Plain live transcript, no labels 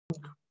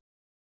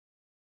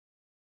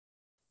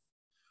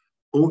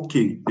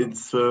Okay,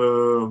 it's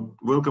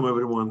welcome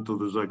everyone to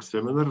the ZAC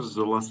seminar,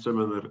 the last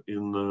seminar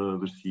in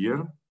this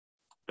year.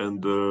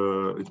 And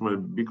it's my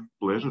big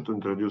pleasure to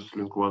introduce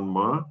Linquan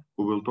Ma,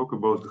 who will talk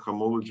about the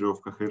homology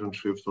of coherent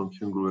shifts on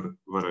singular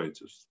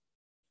varieties.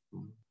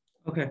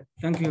 Okay,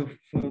 thank you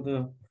for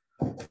the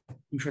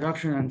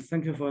introduction and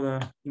thank you for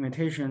the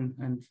invitation.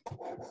 And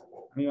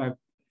I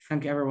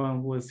thank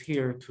everyone who is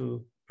here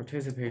to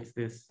participate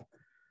this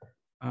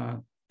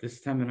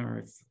seminar.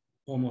 It's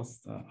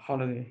almost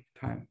holiday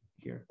time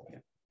here. Yeah.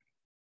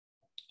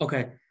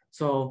 Okay,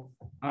 so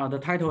the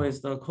title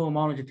is the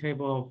cohomology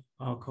table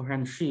of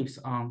coherent shifts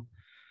on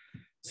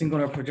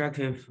singular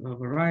projective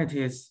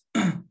varieties.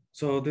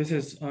 So this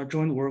is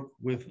joint work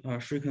with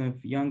Shrikant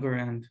Younger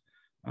and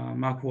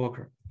Mark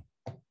Walker.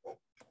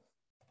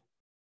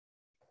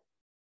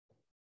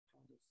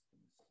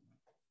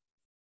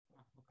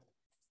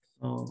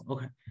 So,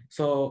 okay,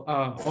 so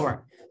all right.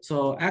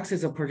 So X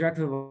is a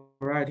projective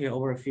variety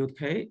over a field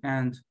K,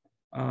 and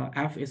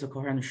F is a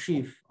coherent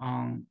sheaf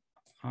on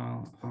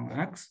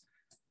X.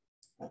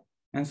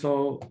 And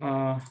so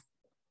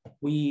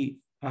we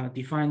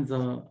define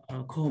the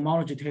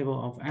cohomology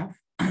table of F.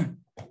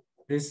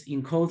 This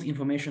encodes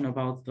information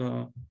about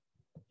the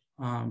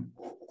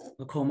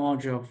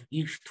cohomology of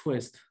each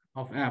twist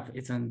of F.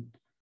 It's an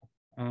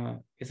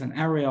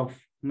array of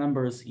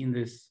numbers in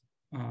this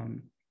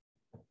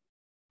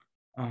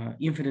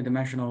infinite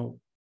dimensional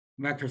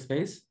vector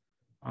space.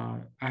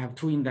 I have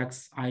two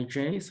index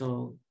ij,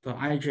 so the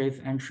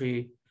ijth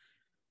entry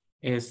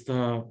is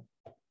the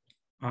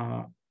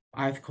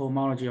ith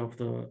cohomology of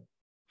the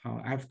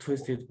F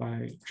twisted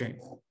by J.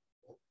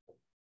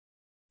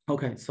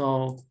 Okay,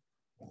 so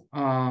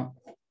and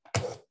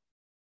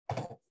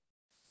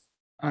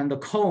the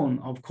cone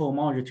of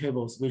cohomology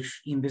tables,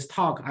 which in this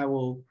talk I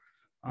will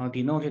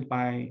denote it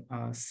by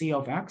C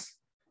of X.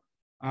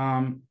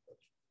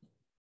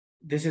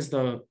 This is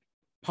the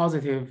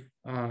positive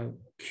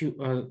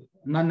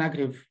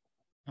non-negative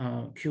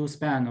Q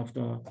span of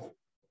the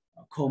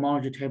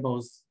cohomology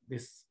tables.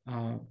 This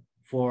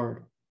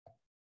for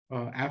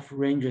F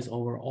ranges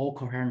over all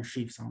coherent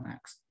sheaves on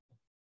X.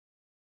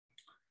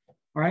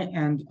 All right,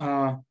 and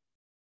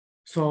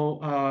so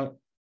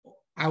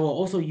I will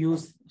also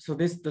use, so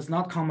this does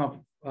not come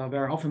up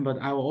very often, but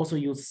I will also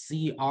use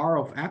CR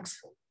of X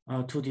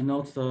to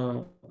denote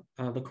the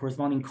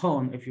corresponding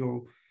cone if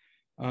you're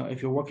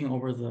working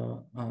over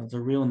the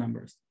real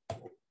numbers.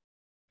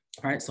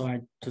 All right, so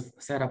I just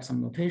set up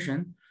some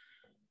notation,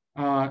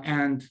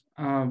 and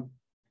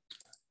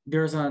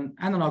there's an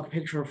analog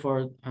picture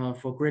for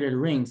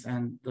gridded rings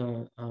and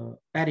the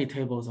Betti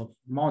tables of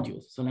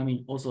modules. So let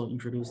me also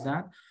introduce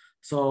that.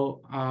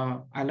 So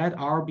I let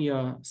R be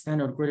a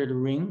standard gridded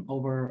ring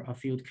over a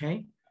field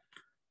K,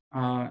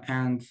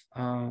 and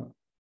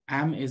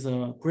M is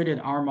a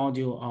gridded R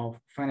module of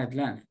finite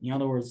length. In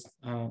other words,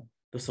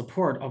 the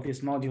support of this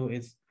module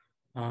is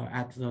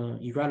at the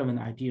irrelevant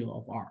ideal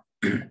of R.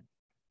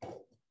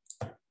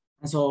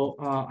 And so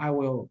I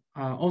will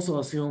also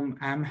assume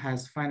M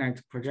has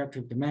finite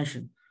projective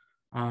dimension.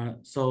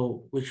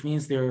 So which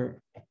means there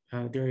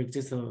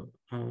exists a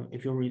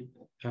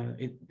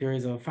there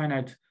is a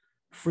finite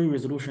free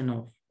resolution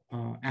of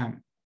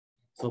M.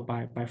 So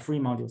by free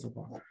modules of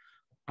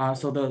R.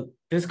 So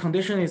this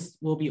condition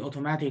will be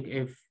automatic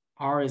if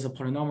R is a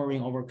polynomial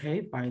ring over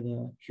K by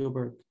the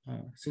Hilbert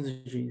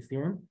syzygy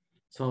theorem.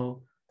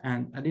 So,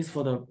 and at least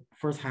for the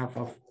first half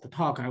of the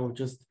talk, I will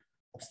just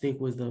stick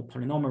with the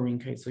polynomial ring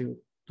case, so you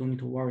don't need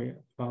to worry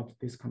about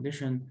this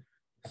condition.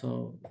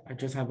 So I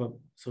just have a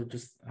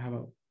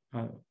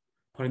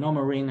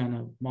polynomial ring and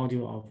a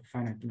module of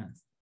finite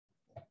length.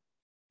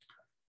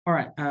 All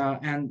right,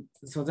 and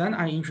so then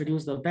I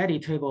introduce the Betti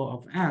table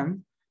of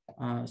M.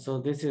 So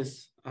this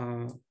is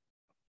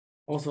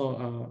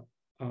also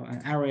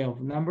an array of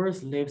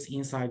numbers lives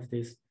inside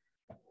this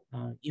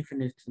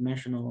infinite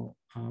dimensional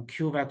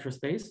Q vector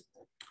space,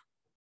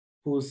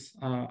 whose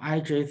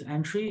ijth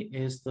entry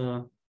is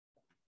the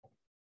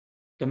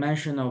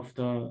dimension of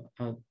the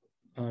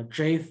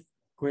jth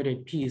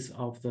graded piece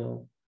of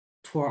the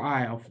tour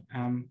I of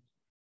M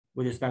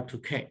with respect to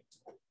K.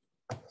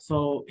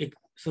 So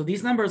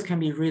these numbers can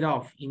be read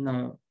off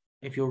in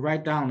if you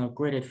write down a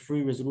graded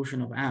free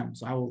resolution of M.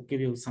 So I will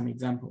give you some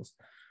examples.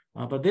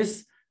 But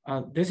this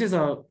is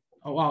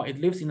well, it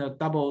lives in a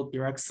double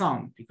direct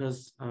sum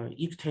because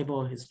each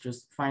table is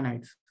just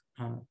finite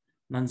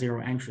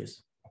non-zero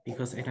entries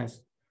because it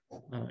has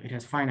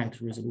finite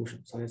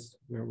resolution. So that's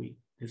where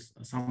this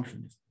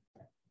assumption is.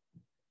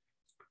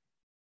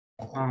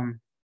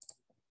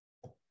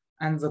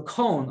 And the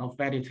cone of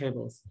Betti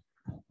tables,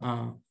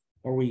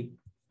 or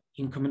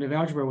in commutative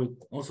algebra, we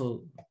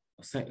also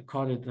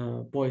call it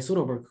the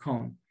Boy-Soderberg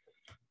cone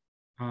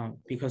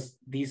because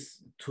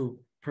these two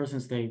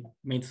persons, they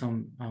made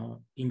some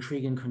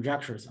intriguing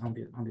conjectures on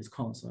this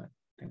cone. So I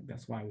think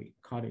that's why we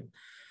call it.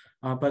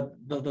 But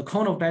the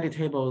cone of Betti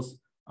tables,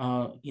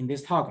 in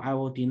this talk, I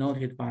will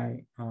denote it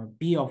by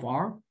B of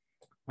R,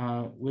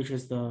 which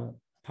is the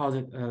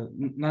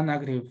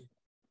non-negative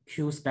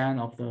Q span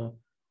of the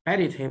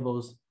Betti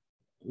tables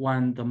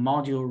when the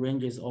module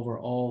ranges over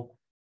all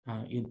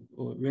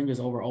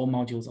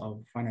modules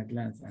of finite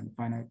length and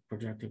finite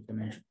projective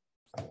dimension.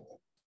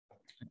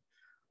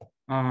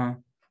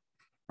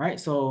 Right,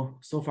 so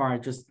far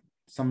just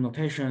some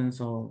notation.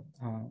 So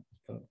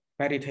the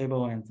Betti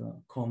table and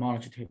the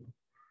cohomology table.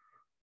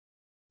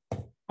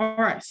 All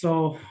right,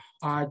 so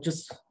I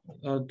just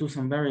do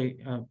some very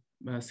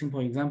simple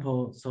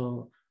example.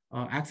 So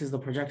X is the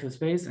projective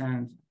space,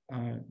 and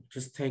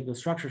just take the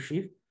structure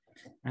sheaf.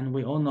 And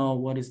we all know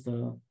what is the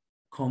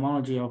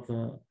cohomology of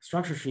the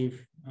structure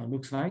sheaf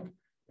looks like.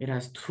 It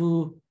has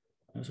two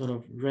sort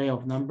of array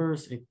of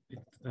numbers.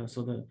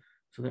 So the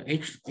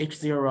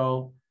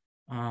H0.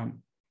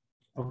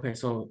 Okay,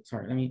 so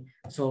sorry.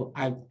 So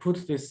I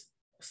put this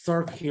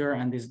circ here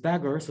and this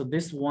dagger. So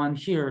this one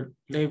here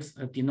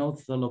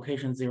denotes the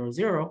location 0,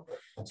 0.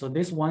 So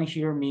this one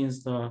here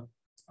means the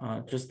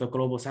just the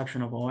global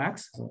section of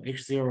OX. So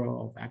H0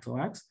 of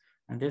XOX.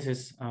 And this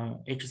is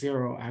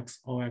H0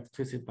 XOX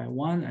twisted by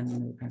 1. And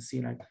you can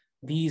see like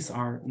these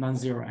are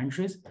non-zero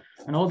entries.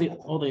 And all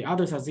the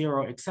others are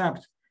 0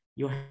 except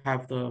you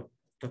have the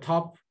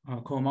top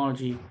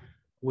cohomology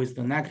with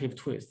the negative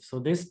twist. So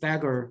this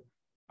dagger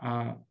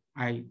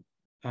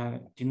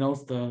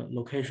denotes the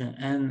location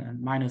n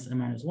and minus n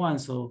minus 1.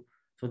 So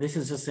this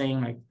is just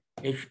saying like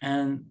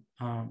hn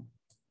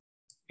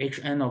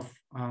of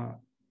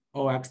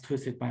OX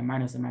twisted by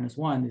minus n minus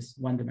 1 is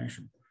one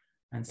dimension.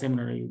 And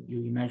similarly,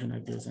 you imagine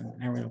like there's an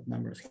array of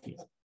numbers here.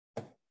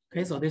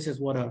 Okay, so this is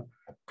what a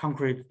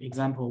concrete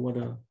example, what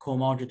a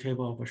cohomology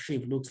table of a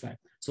sheaf looks like.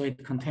 So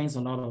it contains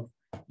a lot of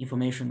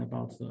information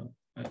about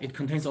it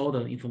contains all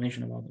the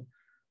information about the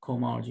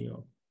cohomology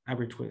of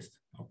every twist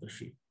of the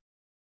sheaf.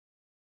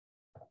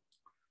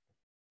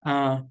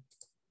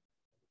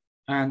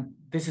 And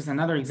this is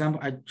another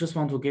example. I just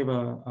want to give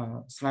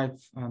a slight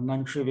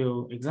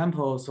non-trivial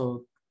example.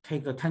 So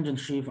take the tangent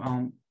sheaf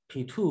on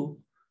P2.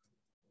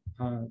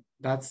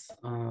 That's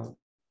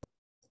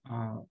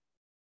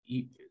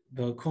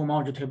the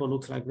cohomology table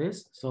looks like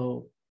this.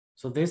 So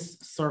this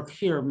circ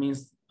here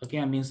means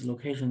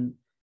location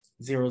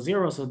 0,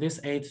 0. So this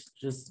 8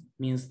 just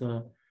means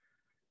the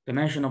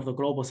dimension of the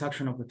global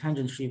section of the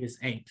tangent sheaf is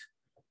 8.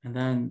 And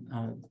then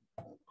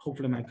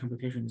hopefully my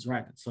computation is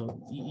right.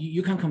 So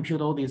you can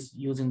compute all these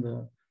using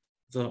the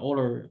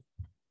Euler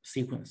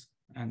sequence,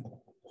 and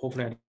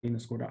hopefully I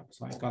didn't screw it up.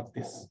 So I got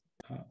these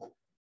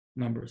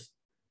numbers.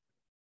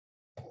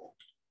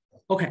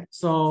 Okay,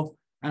 so,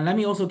 and let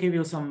me also give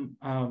you some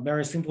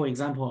very simple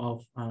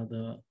example of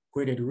the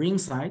graded ring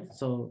side.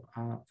 So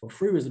for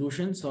free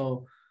resolution,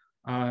 so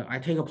I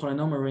take a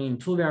polynomial ring in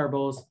 2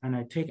 variables, and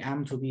I take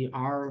M to be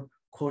R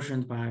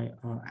quotient by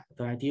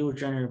the ideal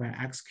generated by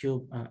X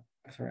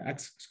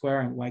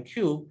squared and Y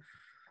cubed.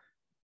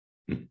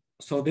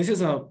 So this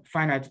is a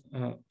finite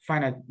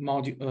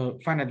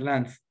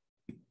length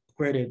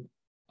graded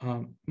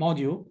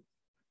module.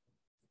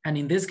 And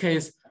in this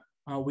case,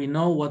 we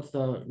know what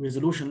the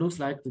resolution looks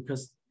like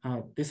because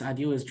this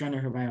ideal is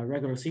generated by a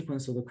regular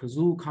sequence. So the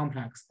Kazoo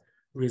complex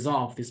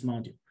resolve this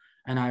module.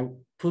 And I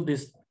put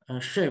this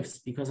shifts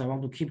because I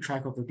want to keep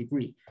track of the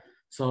degree.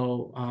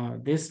 So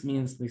this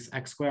means this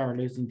X squared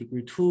lives in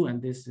degree 2, and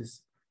this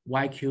is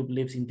Y cubed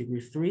lives in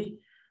degree 3.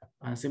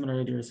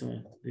 Similarly, there's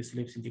this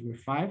lives in degree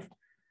 5.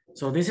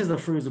 So this is the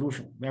free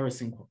resolution, very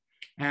simple.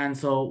 And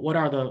so what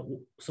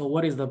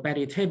is the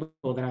Betti table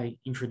that I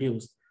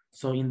introduced?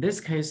 So in this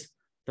case,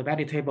 the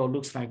Betti table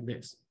looks like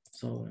this.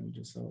 So let me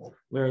just,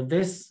 where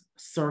this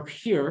circ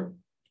here,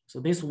 so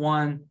this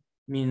one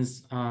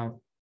means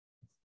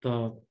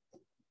the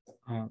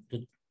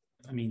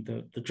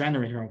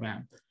generator of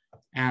M.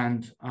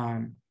 And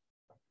and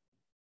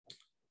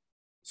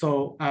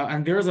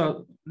there's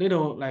a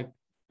little like,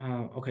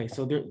 okay,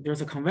 so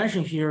there's a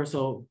convention here.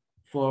 So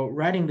for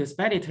writing these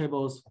Betti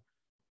tables,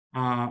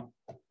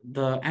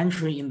 the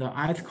entry in the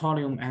ith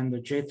column and the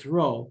jth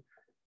row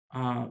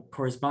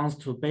corresponds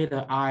to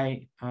beta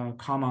I,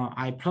 comma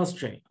I plus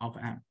j of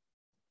M.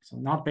 So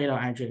not beta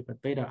ij,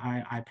 but beta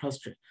I plus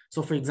j.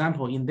 So for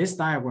example, in this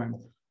diagram,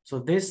 so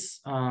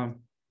this,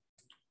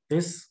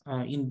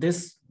 in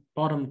this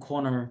bottom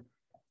corner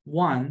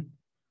 1,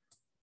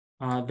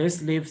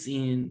 this lives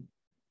in,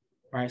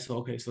 right? So,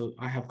 okay, so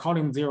I have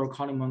column 0,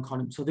 column 1,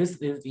 column. So this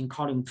is in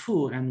column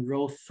 2 and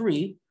row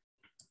 3.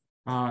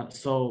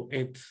 So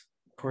it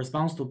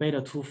corresponds to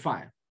beta 2,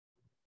 5.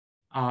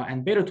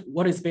 And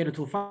what is beta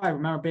 2, 5?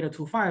 Remember, beta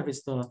 2, 5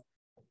 is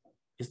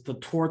the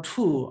Tor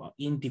 2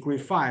 in degree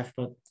 5,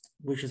 but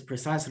which is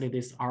precisely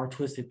this R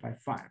twisted by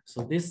 5.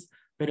 So this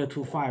beta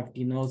 2, 5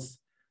 denotes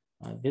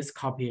this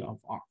copy of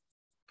R.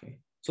 Okay.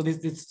 So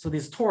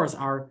these Tors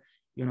are,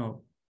 you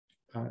know,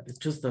 it's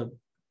just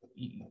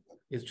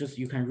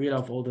you can read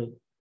off all the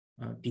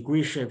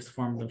degree shifts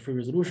from the free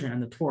resolution,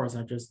 and the Tors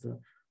are just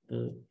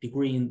the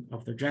degree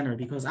of the generator,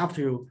 because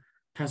after you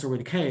tensor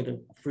with K,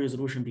 the free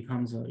resolution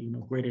becomes a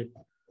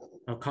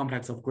a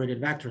complex of graded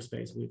vector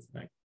space with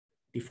like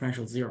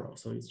differential 0.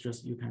 So it's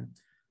just, you can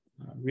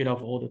read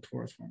off all the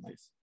Tors from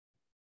this.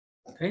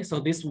 Okay, so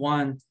this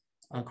one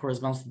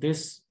corresponds to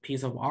this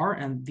piece of R,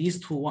 and these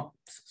two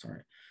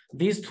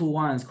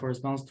ones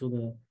corresponds to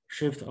the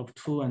shift of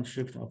 2 and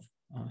shift of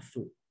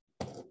 3.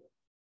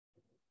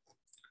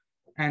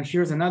 And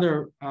here's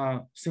another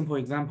simple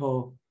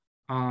example.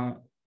 I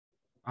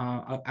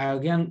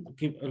again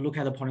look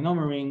at the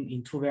polynomial ring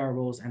in 2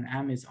 variables, and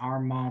M is R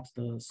mod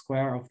the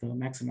square of the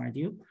maximum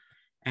ideal.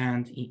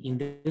 And in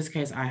this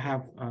case, I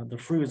have the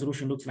free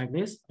resolution looks like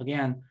this.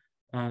 Again,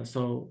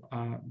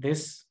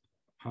 this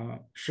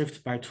shifts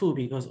by 2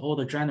 because all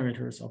the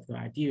generators of the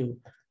ideal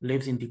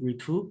lives in degree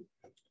 2.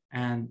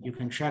 And you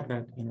can check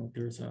that, you know,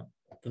 there's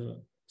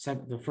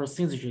the first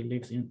syzygy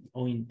lives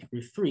all in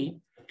degree 3.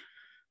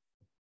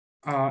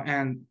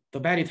 And the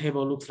Betti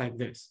table looks like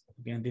this.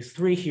 Again, this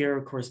 3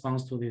 here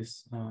corresponds to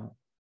this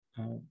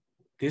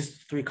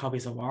these 3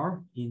 copies of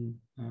R in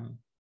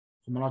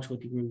homological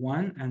degree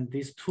 1, and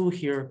these 2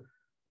 here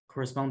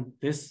correspond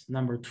this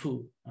number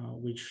 2,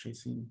 which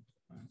is in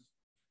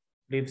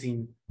lives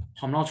in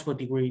homological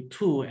degree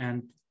 2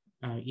 and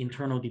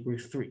internal degree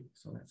 3.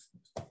 So that's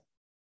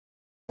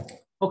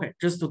okay.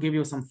 Just to give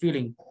you some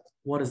feeling,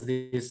 what is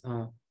this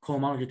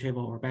cohomology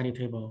table or Betti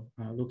table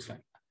looks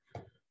like.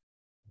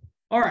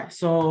 All right,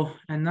 so,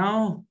 and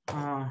now,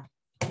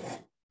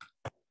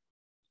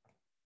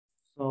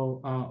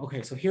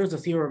 okay, so here's the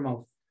theorem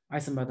of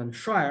Eisenberg and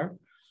Schreier.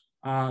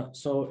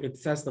 So it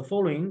says the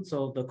following.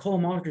 So the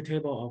cohomology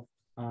table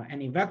of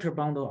any vector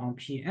bundle on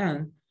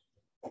Pn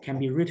can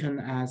be written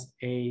as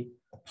a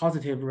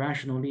positive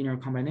rational linear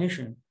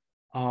combination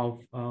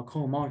of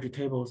cohomology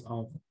tables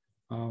of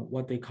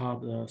what they call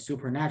the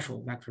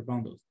supernatural vector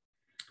bundles.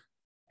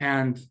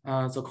 And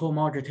the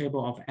cohomology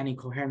table of any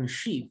coherent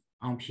sheaf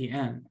on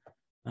Pn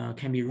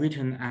can be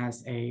written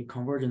as a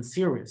convergent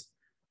series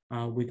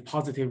with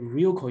positive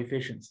real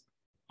coefficients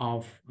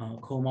of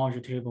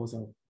cohomology tables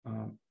of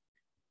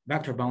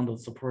vector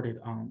bundles supported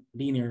on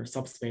linear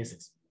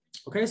subspaces.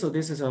 Okay, so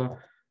this is a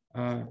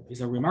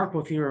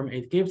remarkable theorem.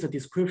 It gives a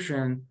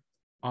description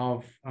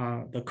of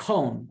the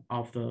cone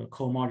of the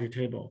cohomology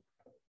table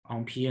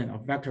on Pn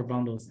of vector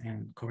bundles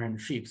and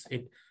coherent sheaves.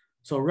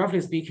 So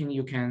roughly speaking,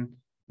 you can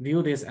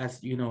view this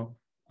as, you know,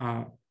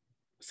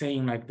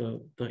 saying like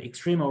the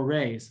extreme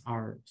arrays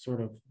are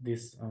sort of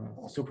this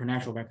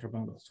supernatural vector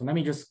bundles. So let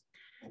me just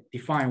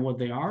define what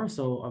they are.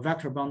 So a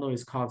vector bundle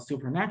is called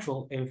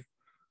supernatural if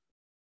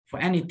for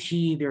any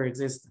t there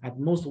exists at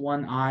most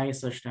one I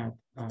such that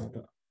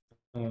the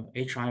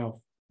hi of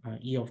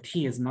E of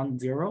t is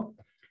non-zero,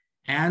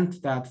 and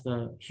that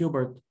the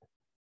Hilbert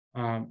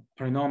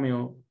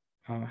polynomial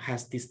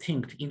has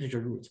distinct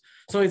integer roots.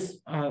 So it's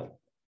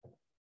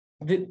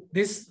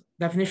this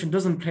definition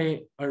doesn't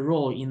play a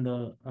role in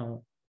the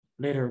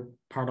later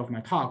part of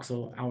my talk,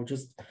 so I'll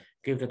just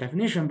give the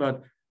definition,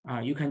 but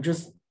you can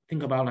just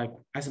think about like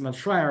Eisenberg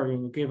Schreier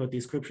will give a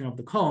description of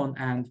the cone,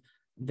 and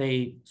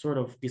they sort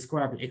of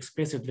describe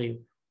explicitly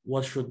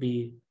what should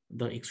be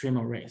the extreme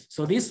arrays.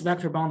 So these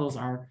vector bundles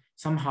are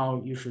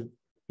somehow, you should,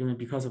 you know,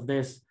 because of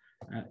this,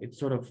 it's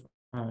sort of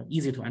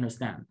easy to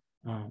understand.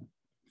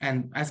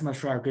 And Eisenberg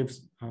Schreier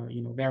gives,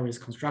 you know, various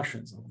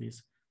constructions of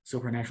these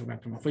supernatural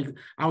vector bundles.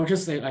 I would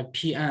just say like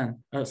Pn,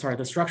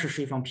 the structure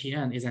sheaf on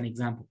Pn is an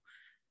example.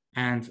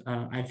 And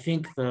I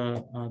think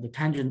the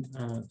tangent,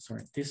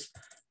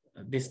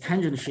 this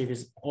tangent sheaf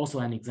is also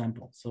an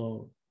example.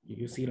 So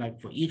you see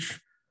like for each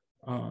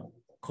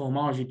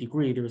cohomology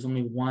degree, there's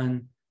only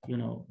one, you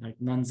know, like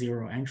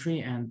non-zero entry.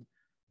 And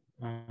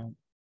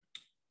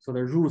so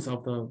the roots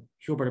of the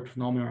Hilbert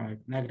polynomial are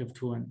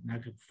 -2 and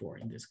 -4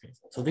 in this case.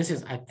 So this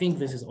is, I think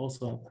this is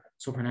also a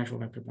supernatural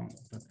vector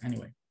bundle, but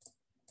anyway.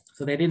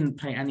 So they didn't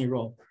play any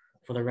role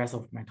for the rest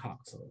of my talk.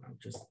 So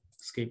I'll just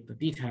skip the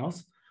details.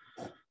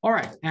 All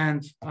right,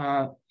 and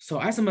so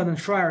Eisenberg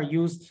and Schreier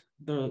used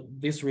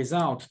this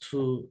result to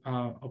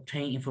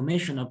obtain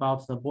information about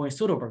the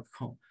Boy-Soderberg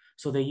cone.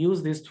 So they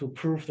used this to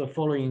prove the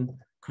following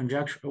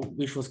conjecture,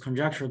 which was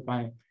conjectured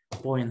by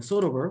Boy and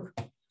Soderberg.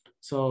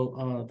 So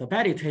the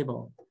Betti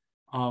table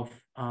of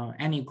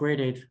any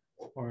graded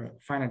or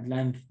finite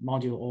length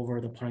module over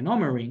the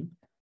polynomial ring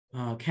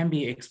can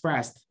be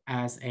expressed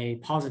as a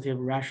positive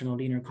rational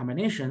linear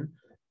combination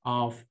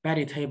of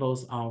Betti tables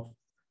of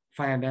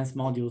finite length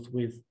modules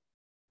with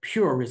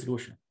pure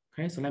resolution.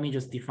 Okay, so let me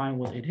just define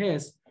what it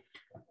is.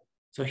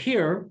 So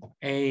here,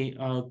 a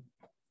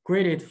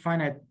graded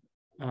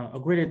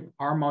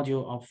R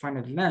module of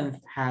finite length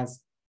has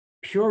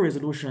pure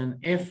resolution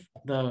if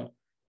the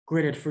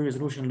graded free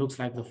resolution looks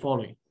like the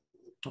following.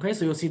 Okay,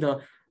 so you'll see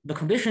the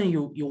condition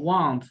you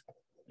want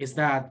is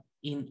that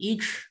in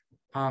each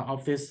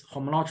of this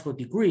homological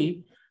degree,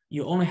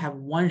 you only have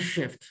one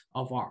shift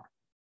of R.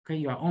 Okay,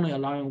 you are only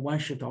allowing one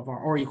shift of R,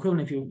 or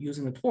equivalent if you're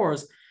using the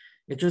torus.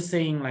 It's just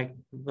saying like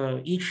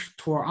each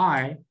Tor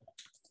I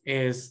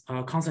is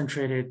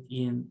concentrated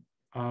in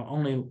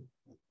only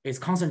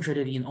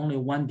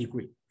one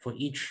degree for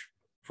each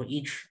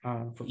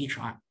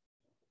I.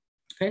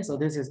 Okay, so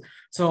this is,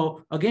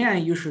 so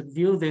again, you should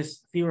view this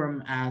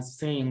theorem as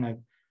saying like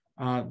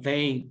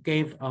they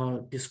gave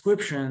a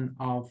description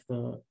of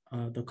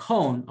the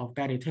cone of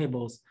Betti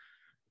tables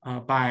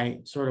by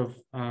sort of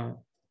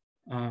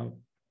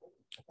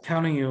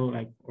telling you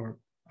like, or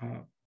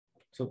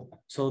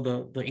so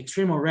the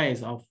extreme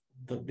arrays of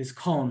this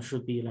cone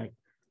should be like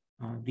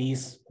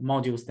these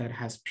modules that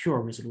has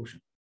pure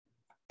resolution.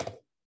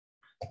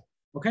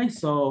 Okay,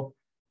 so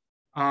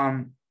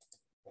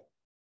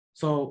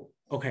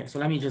okay, so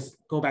let me just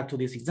go back to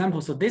this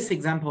example. So this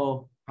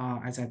example,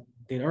 as I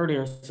did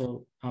earlier,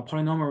 so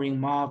polynomial ring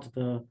mod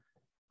the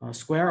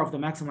square of the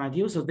maximum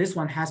ideal. So this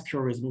one has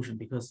pure resolution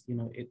because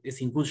it's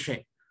in good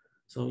shape.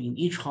 So in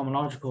each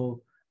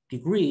homological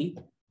degree,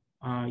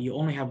 you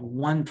only have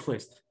one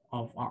twist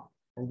of R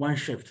or one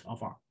shift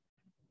of R.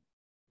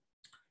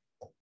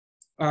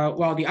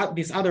 While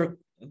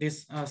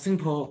this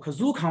simple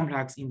kazoo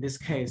complex in this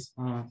case,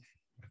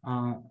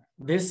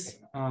 this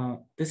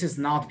is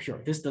not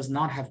pure. This does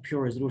not have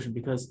pure resolution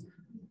because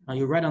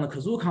you write on the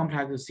kazoo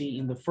complex, you see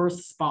in the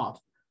first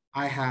spot,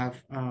 I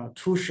have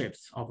two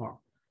shifts of R.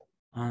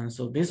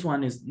 So this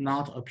one is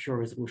not a pure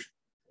resolution.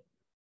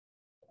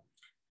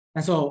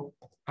 And so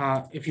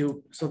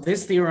so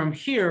this theorem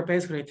here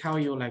basically tell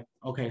you like,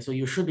 okay, so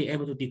you should be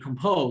able to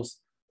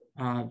decompose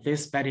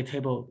this Betti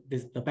table,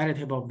 the Betti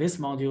table of this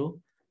module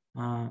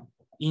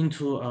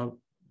into a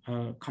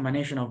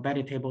combination of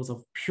Betti tables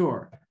of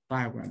pure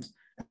diagrams.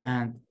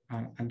 And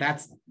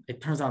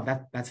it turns out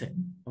that's it.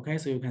 Okay,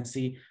 so you can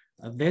see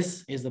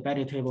this is the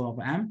Betti table of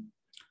M,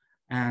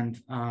 and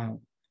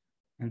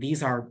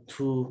these are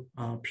two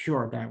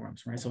pure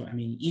diagrams, right? So I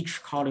mean,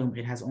 each column,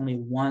 it has only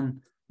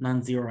one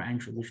non-zero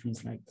entry, which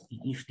means like in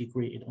each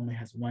degree, it only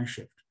has one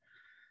shift.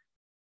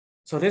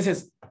 So this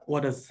is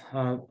what is,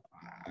 I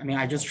mean,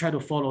 I just try to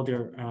follow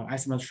their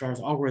Eisenberg-Schreier's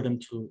algorithm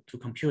to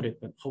compute it,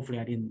 but hopefully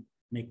I didn't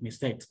make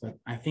mistakes. But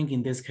I think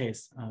in this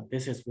case,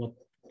 this is what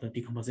the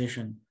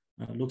decomposition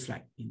looks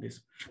like in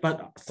this.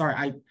 But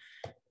sorry,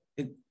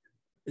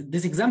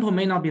 this example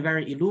may not be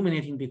very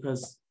illuminating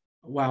because,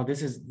 well,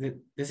 this is the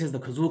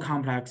kazoo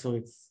complex, so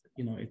it's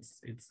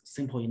it's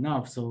simple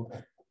enough. So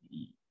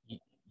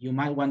you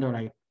might wonder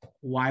like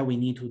why we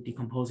need to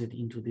decompose it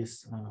into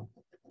this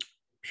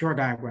pure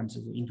diagrams,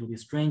 into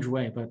this strange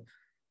way. But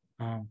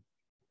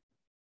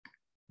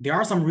there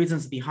are some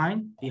reasons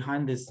behind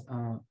this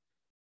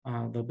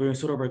the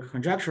Brillouin-Soderberg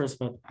conjectures,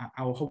 but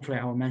hopefully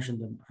I will mention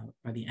them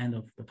by the end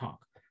of the talk.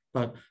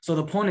 But so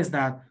the point is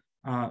that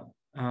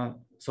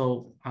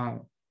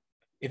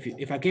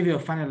if I give you a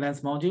finite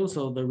length module,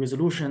 so the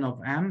resolution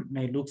of M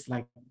may looks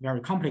like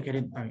very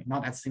complicated,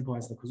 not as simple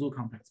as the kazoo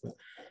complex, but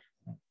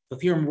the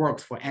theorem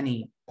works for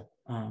any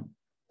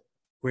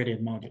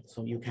graded module.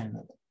 So you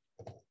can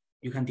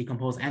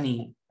decompose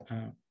any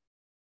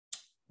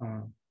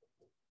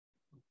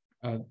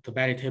the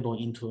Betti table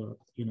into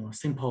a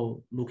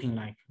simple looking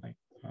like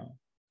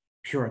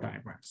pure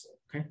diagrams.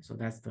 Okay, so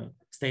that's the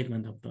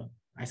statement of the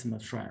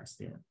Eisenberg-Schreier's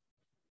theorem.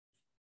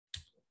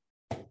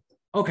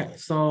 Okay,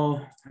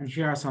 so and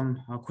here are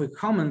some quick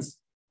comments.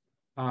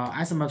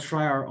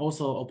 Eisenberg-Schreier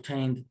also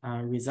obtained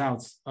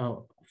results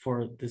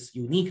for this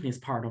uniqueness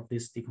part of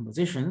these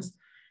decompositions,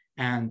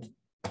 and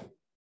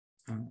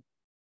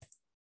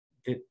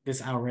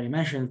this I already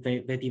mentioned.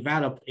 They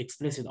developed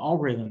explicit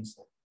algorithms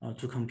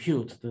to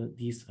compute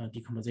these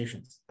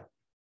decompositions,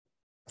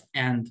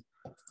 and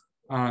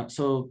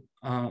so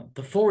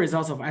the full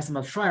results of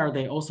Eisenberg-Schreier,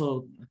 they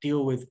also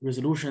deal with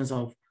resolutions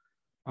of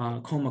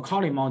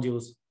Cohn-Macaulay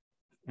modules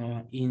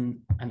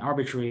in an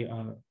arbitrary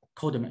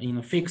in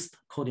a fixed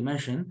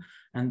codimension,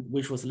 and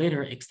which was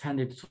later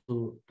extended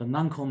to the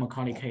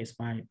non-Cohn-Macaulay case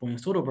by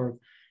Brillouin-Soderberg,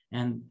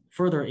 and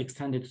further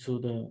extended to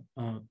the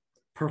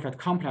perfect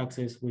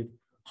complexes with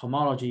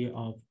homology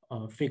of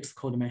a fixed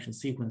codimension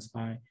sequence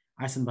by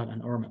Eisenberg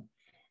and Ehrman.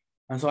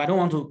 And so I don't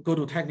want to go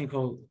to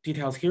technical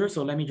details here,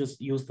 so let me just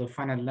use the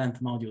finite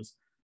length modules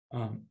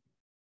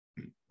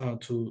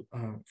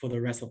for the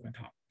rest of my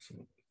talk.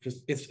 So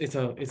just it's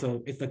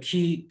the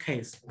key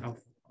case of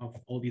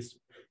all these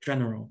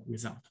general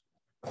results.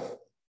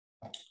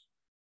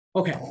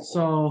 Okay,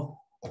 so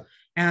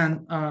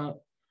and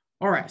all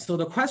right, so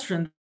the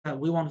question that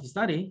we want to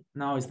study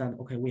now is that,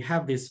 okay, we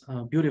have this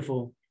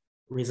beautiful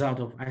result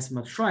of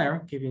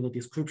Eisenberg-Schreier, give you the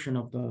description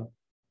of the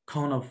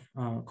cone of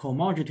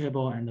cohomology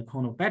table and the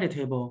cone of Betti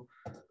table.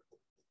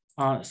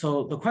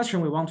 So the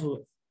question we want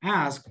to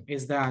ask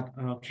is that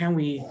can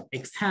we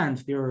extend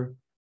their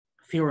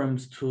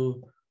theorems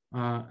to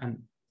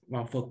and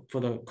well, for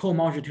the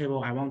cohomology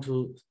table, I want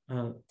to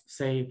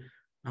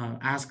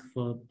ask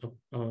for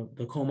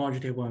the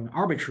cohomology table an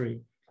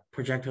arbitrary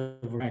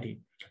projective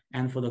variety.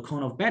 And for the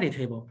cone of Betti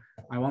table,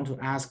 I want to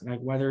ask like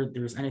whether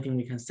there's anything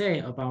we can say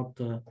about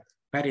the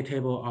Betti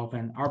table of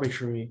an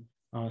arbitrary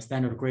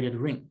standard graded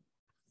ring.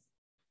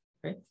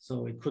 Okay,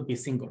 so it could be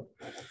singular.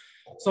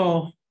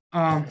 So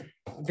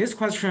this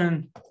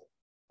question,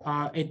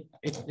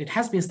 it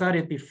has been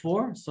studied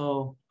before.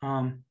 So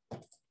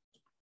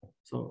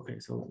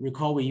so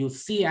recall we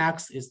use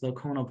Cx is the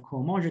cone of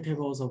cohomology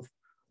tables of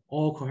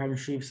all coherent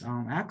sheaves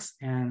on X,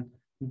 and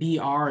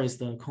Br is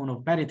the cone of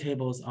Betti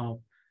tables of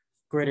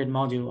graded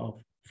module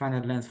of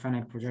finite length,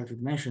 finite projective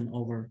dimension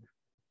over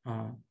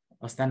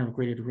a standard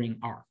graded ring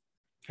R.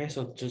 Okay,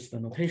 so just the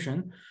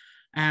notation.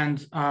 And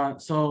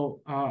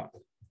so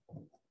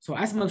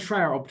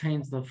Azimuth-Schreier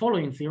obtains the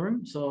following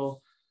theorem.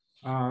 So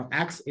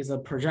X is a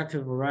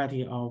projective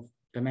variety of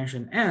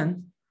dimension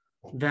n,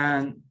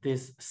 then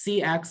this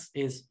Cx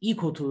is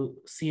equal to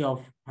C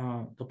of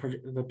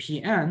the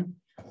Pn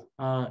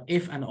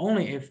if and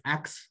only if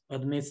X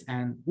admits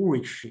an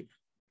Ulrich sheaf.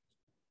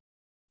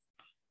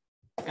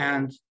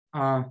 And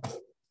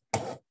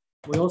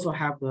we also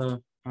have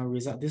the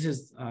result. This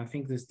is, I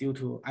think this is due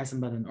to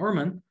Eisenberg and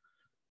Ehrman.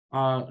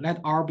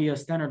 Let R be a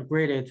standard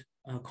graded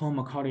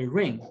Cohen-Macaulay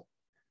ring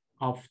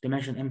of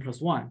dimension n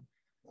plus 1.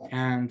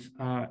 And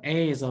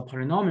A is a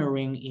polynomial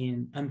ring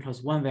in n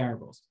plus 1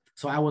 variables.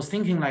 So I was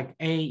thinking like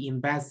A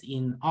embeds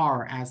in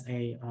R as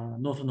a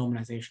Noether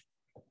normalization.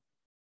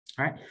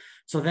 All right.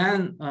 So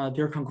then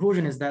their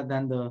conclusion is that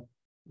then the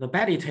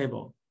Betti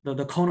table,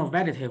 the cone of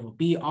Betti table,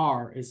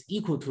 BR is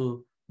equal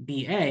to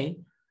BA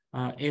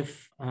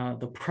if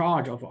the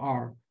proj of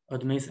R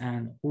admits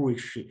an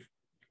Ulrich sheaf.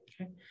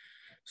 Okay.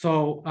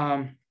 So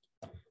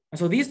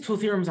so these two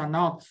theorems are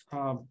not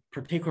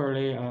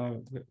particularly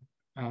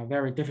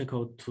very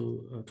difficult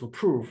to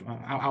prove.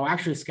 I'll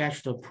actually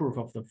sketch the proof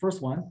of the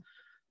first one.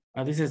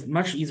 This is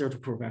much easier to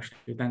prove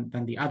actually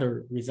than the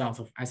other results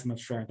of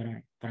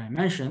Azimuth-Schreier that I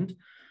mentioned.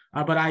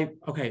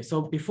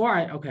 So before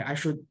I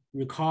should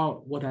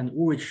recall what an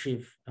Ulrich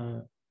sheaf,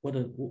 what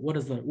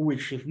does the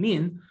Ulrich sheaf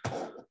mean?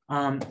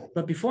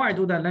 But before I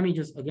do that, let me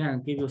just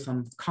again give you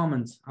some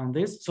comments on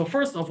this. So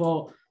first of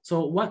all,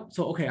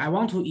 I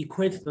want to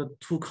equate the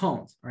two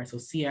cones, right? So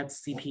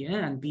Cx,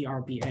 Cpn, and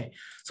BRBA.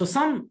 So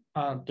some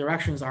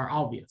directions are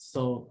obvious.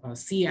 So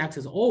Cx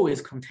is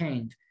always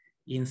contained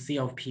in C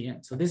of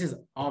Pn. So this is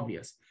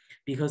obvious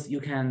because you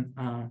can,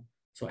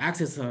 so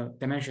X is a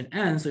dimension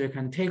n, so you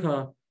can take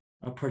a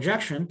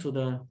projection to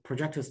the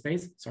projective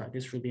space. Sorry,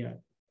 this should be a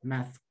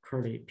math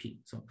curly P.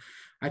 So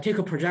I take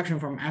a projection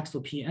from X to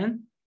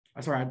Pn.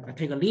 Sorry, I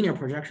take a linear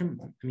projection.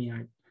 I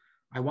mean,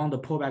 I want the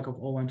pullback of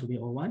O1 to be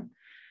O1.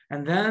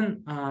 And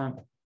then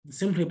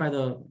simply by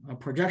the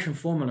projection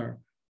formula,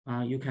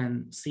 you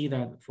can see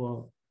that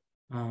for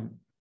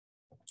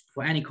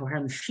any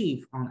coherent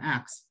sheaf on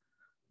X,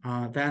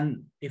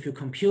 then if you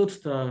compute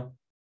the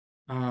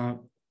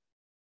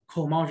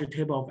cohomology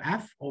table of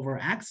F over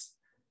X,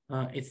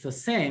 it's the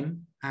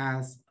same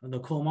as the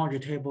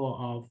cohomology table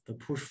of the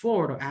push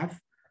forward of F.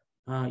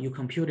 You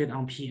compute it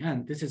on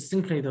Pn. This is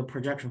simply the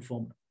projection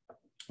formula.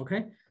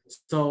 Okay,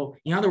 so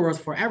in other words,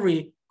 for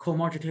every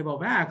cohomology table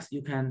of X,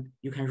 you can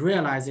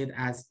realize it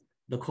as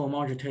the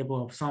cohomology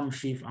table of some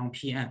sheaf on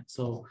Pn.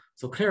 So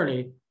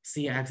clearly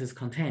Cx is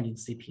contained in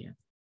Cpn.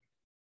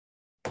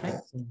 Okay,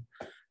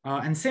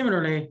 and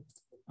similarly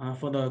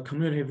for the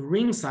commutative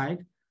ring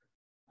side,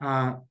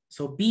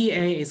 so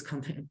BA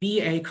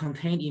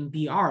contained in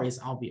BR is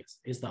obvious,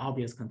 is the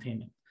obvious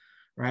containment,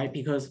 right?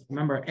 Because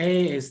remember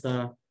A is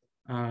the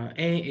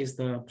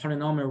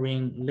polynomial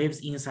ring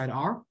lives inside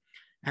R.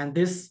 And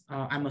this,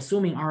 I'm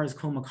assuming R is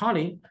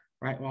Cohen-Macaulay,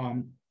 right? Well,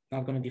 I'm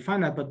not going to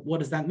define that, but what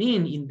does that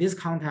mean in this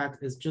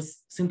context is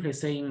just simply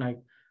saying like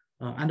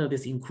under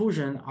this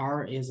inclusion,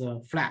 R is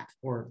a flat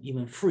or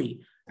even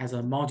free as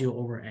a module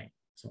over A.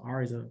 So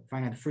R is a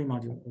finite free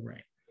module over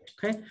A.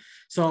 Okay,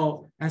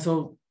 so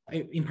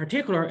in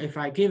particular, if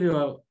I give you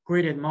a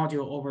graded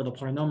module over the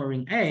polynomial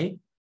ring A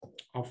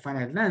of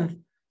finite length,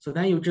 so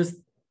then you just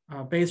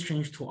base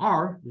change to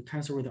R, you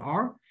tensor with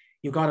R,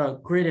 you got a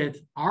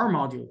graded R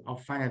module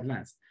of finite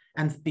length.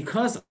 And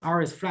because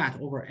R is flat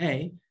over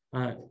A,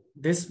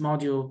 this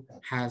module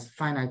has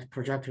finite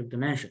projective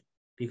dimension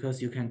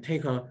because you can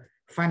take a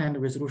finite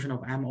resolution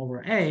of M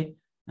over A,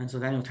 and so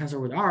then you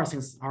tensor with R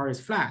since R is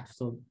flat.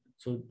 So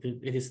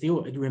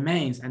it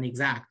remains an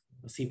exact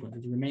sequence.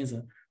 It remains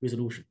a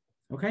resolution.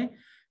 Okay,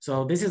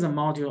 so this is a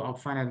module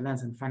of finite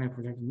length and finite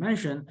projective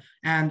dimension,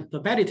 and the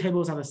Betti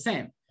tables are the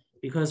same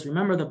because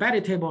remember the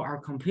Betti table are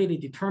completely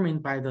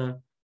determined by the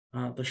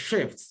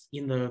shifts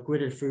in the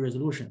graded free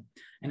resolution.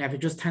 And if you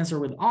just tensor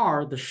with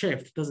R, the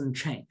shift doesn't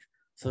change.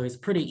 So it's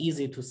pretty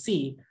easy to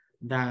see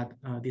that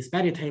this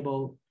Betti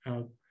table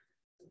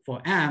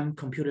for M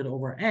computed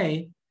over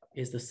A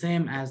is the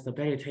same as the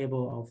Betti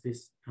table of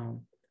this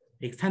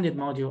extended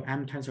module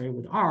M tensor A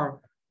with R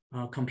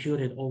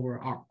computed over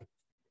R.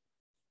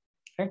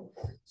 Okay,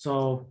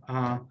 so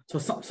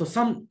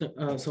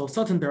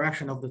certain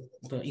direction of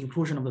the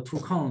inclusion of the two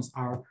cones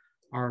are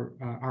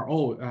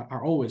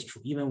always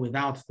true, even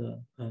without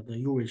the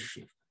Ulrich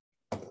sheaf.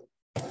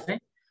 Okay.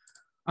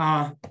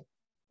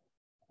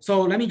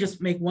 So let me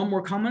just make one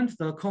more comment.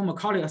 The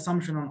Cohen-Macaulay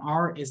assumption on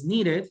R is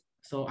needed.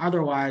 So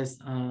otherwise,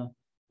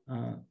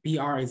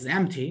 BR is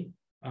empty,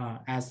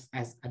 at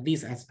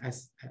least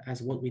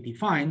as what we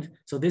defined.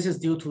 So this is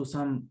due to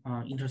some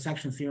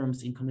intersection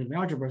theorems in commutative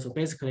algebra. So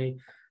basically,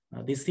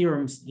 these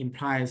theorems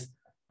implies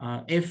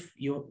if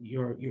your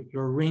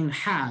ring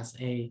has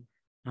a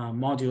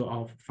module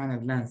of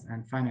finite length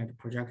and finite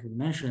projective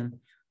dimension,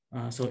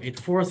 so it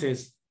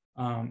forces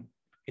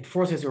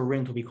your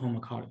ring to be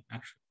Cohen-Macaulay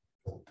actually.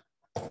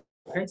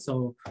 Okay,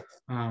 so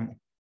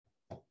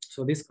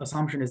So this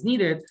assumption is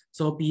needed.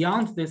 So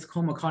beyond this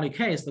Cole-Macaulay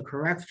case, the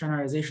correct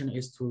generalization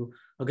is to,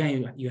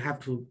 again, you have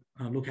to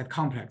look at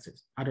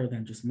complexes other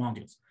than just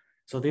modules.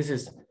 So this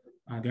is,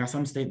 there are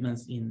some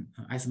statements in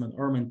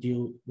Eisenman-Ehrman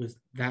deal with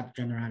that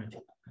generality.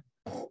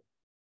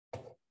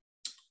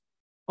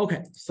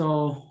 Okay, so,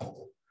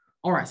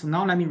 all right, so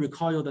now let me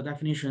recall you the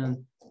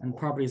definition and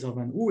properties of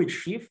an Ulrich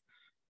sheaf.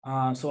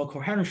 So a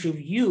coherent sheaf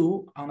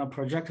U on a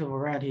projective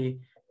variety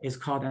is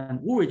called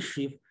an Ulrich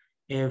sheaf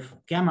if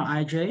gamma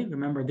ij,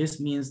 remember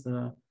this means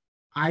the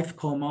ith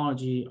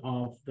cohomology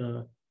of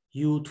the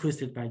U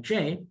twisted by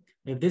J,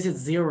 if this is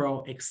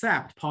 0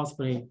 except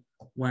possibly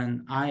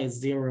when I is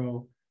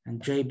 0 and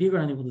J bigger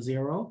than or equal to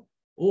 0,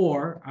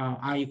 or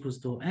I equals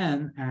to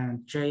N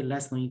and J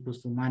less than or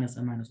equals to minus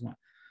N minus 1.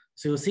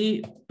 So you'll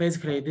see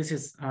basically this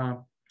is a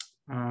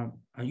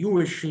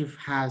Ulrich sheaf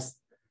has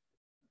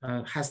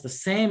the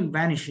same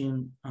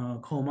vanishing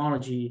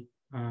cohomology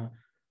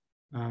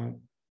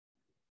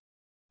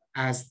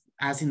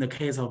as in the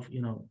case of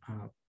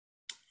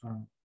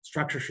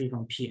structure sheaf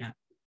on Pn.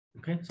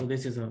 Okay, so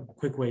this is a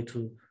quick way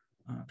to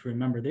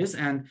remember this,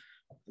 and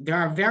there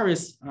are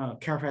various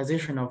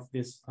characterization of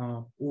this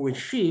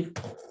Ulrich sheaf.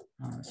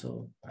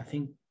 So I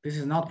think this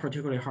is not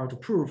particularly hard to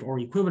prove, or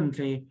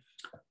equivalently,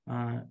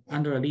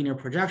 under a linear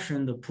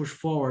projection, the push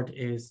forward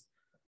is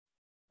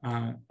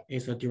a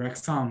direct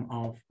sum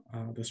of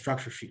the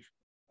structure sheaf.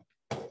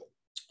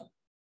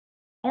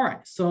 All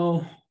right,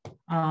 so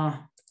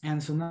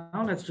and so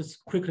now let's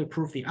just quickly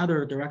prove the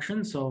other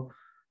direction. So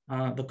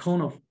the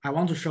cone of, I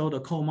want to show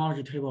the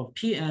cohomology table of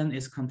Pn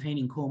is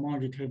containing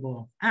cohomology table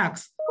of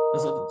X,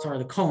 sorry,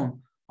 the cone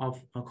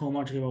of a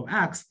cohomology table of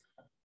X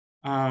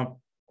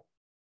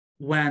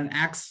when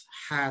X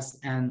has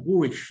an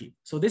Ulrich sheaf.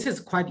 So this is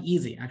quite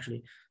easy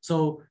actually.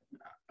 So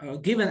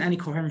given any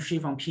coherent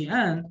sheaf on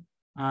Pn,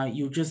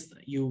 you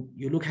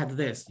look at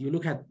this, you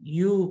look at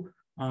U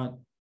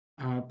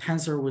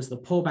tensor with the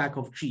pullback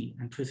of G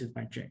and twisted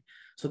by J.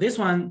 So this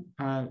one,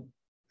 an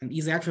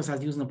easy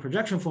exercise using the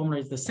projection formula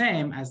is the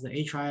same as the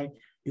HI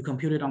you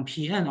computed on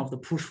Pn of the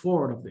push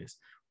forward of this,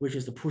 which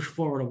is the push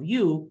forward of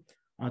U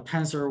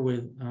tensor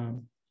with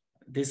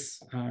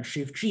this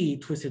sheaf G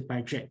twisted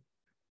by J.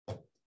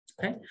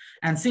 Okay,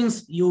 and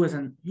since U is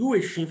an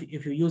Ulrich sheaf,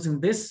 if you're using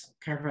this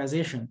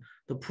characterization,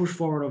 the push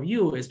forward of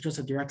U is just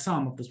a direct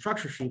sum of the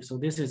structure sheaf. So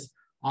this is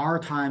R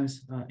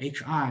times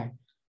HI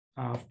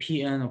of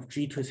Pn of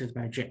G twisted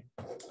by J.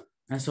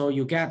 And so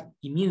you get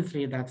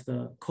immediately that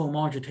the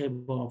cohomology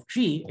table of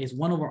G is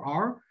 1 over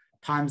R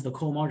times the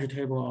cohomology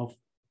table of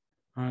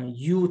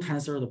U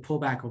tensor the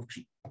pullback of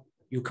G.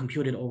 You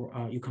compute it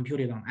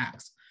on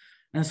X.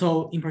 And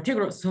so in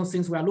particular, so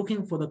since we are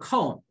looking for the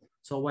cone,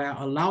 so we are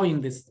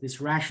allowing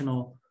this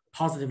rational,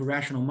 positive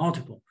rational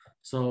multiple.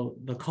 So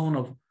the cone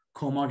of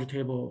cohomology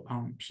table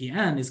on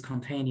Pn is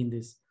contained in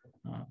this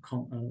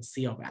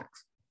C of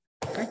X.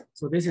 Okay,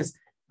 so this is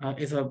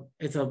it's a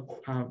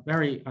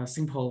very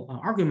simple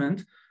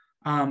argument,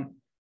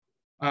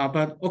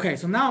 but okay.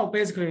 So now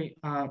basically,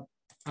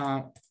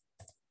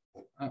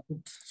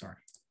 oops, sorry.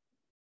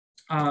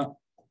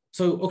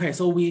 So okay,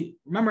 so we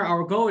remember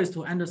our goal is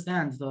to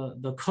understand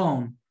the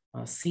cone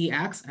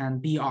Cx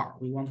and Br.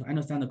 We want to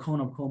understand the cone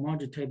of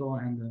cohomology table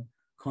and the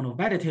cone of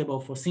beta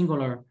table for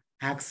singular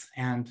X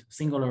and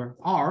singular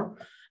R.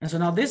 And so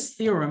now this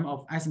theorem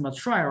of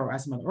Eisenman-Schreier or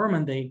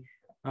Eisenman-Ehrman,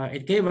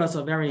 it gave us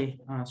a very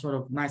sort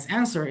of nice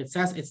answer. It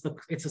says it's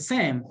the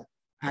same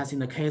as in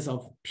the case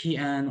of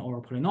Pn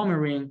or polynomial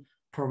ring,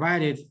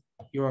 provided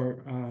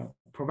your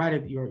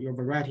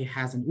variety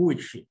has an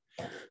Ulrich sheaf.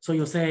 So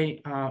you'll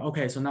say,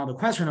 okay, so now the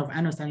question of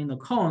understanding the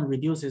cone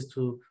reduces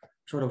to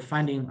sort of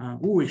finding an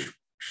Ulrich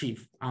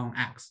sheaf on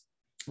X.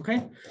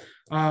 Okay.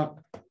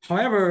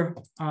 However,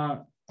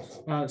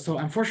 so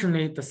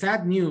unfortunately, the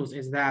sad news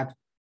is that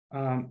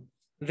the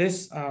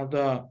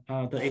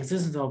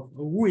existence of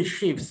Ulrich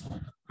sheaves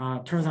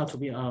turns out to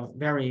be a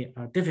very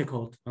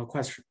difficult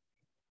question.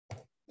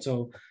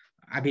 So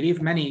I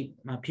believe many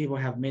people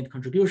have made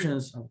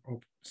contributions or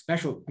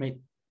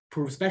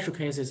prove special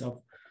cases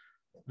of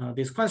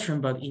this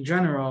question, but in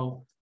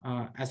general,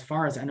 as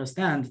far as I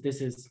understand,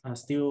 this is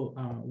still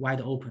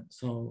wide open.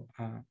 So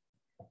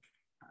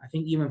I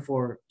think even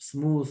for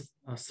smooth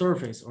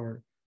surface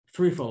or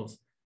threefolds,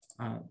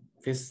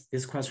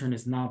 this question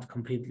is not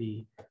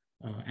completely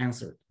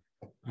answered.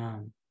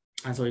 And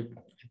so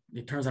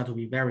it turns out to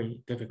be very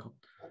difficult.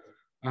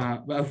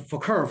 But for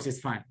curves, it's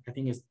fine. I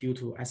think it's due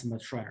to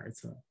Eisenman-Schreier.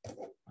 It's a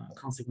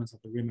consequence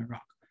of the Riemann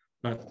rock.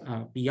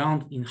 But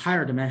beyond, in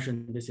higher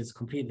dimension, this is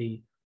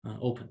completely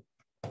open.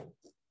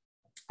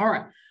 All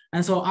right,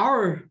 and so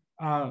our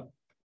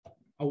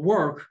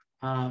work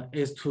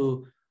is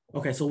to,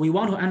 okay, so we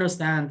want to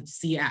understand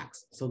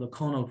Cx, so the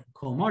cone of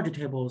cohomology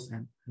tables,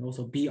 and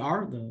also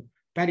Br, the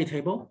Betti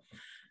table.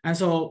 And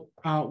so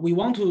we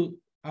want to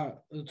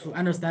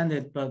understand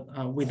it, but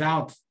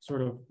without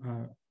sort of,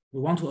 we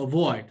want to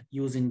avoid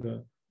using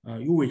the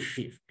Ulrich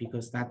sheaf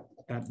because that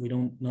we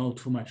don't know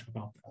too much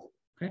about that,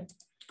 okay?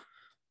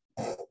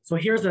 So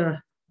here's the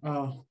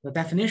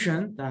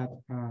definition that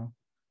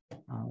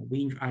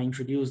I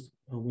introduced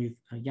with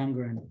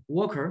Younger and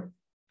Walker.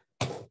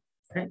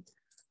 Okay,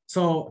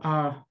 so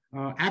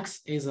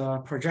X is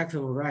a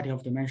projective variety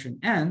of dimension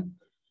n,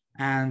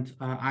 and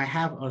I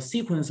have a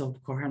sequence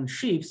of coherent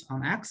sheaves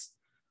on X.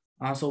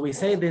 So we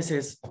say this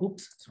is,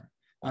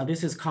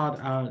 this is called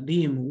a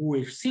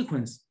Lim-Woolrich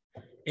sequence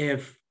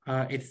if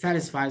it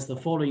satisfies the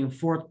following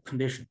four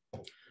conditions.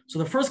 So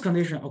the first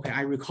condition, okay,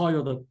 I recall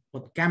you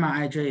what gamma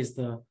ij is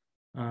the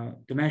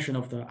dimension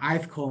of the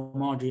ith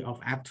cohomology of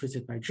F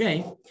twisted by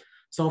J.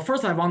 So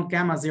first I want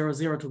gamma 0,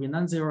 0 to be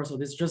non-zero. So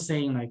this is just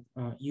saying like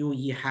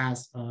UE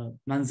has a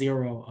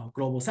non-zero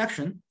global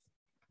section.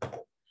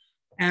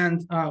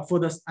 And for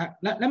this,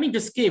 let me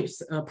just skip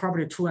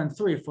property 2 and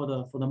 3 for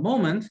the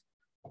moment.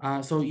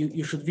 So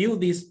you should view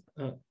these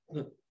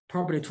the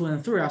property 2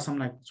 and 3 are some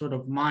like sort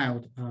of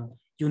mild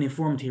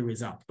uniformity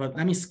result, but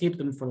let me skip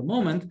them for the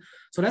moment.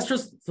 So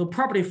so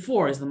property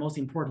 4 is the most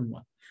important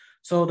one.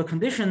 So the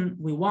condition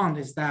we want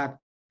is that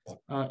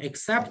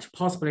except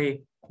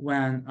possibly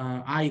when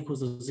I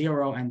equals to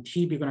 0 and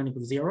t bigger than or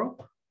equal to 0,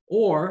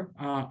 or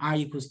I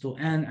equals to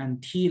n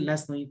and t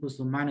less than or equals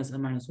to minus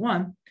n minus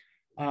 1,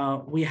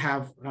 we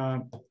have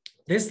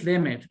this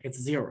limit, it's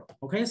 0.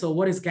 Okay, so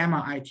what is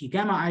gamma it?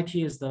 Gamma it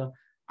is the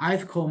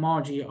ith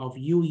cohomology of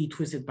UE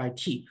twisted by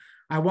t.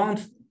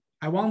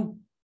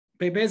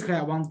 Basically,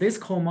 I want this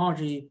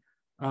cohomology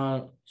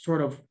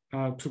sort of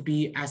to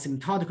be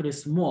asymptotically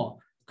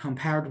small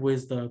compared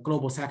with the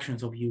global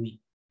sections of UE.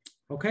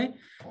 Okay,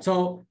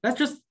 so let's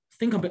just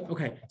think of it.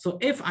 Okay, so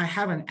if I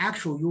have an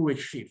actual Woolrich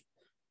sheaf,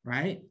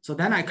 right? So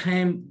then I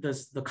claim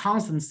the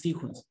constant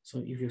sequence.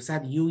 So if you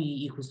set UE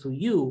equals to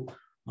U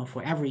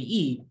for every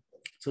E,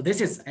 so this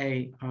is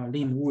a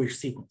Lim-Woolrich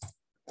sequence.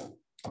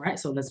 All right,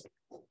 so let's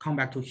come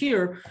back to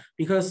here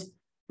because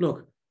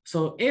look,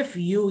 so if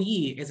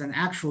UE is an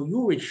actual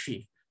Woolrich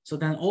sheaf, so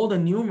then all the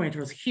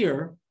numerators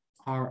here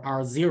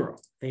are 0,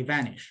 they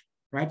vanish,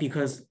 right?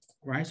 Because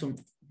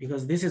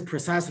this is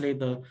precisely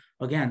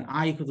again,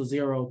 I equals to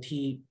 0,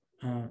 t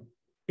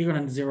bigger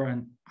than 0,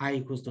 and I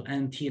equals to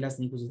n, t less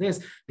than or equals to this.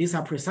 These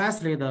are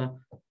precisely the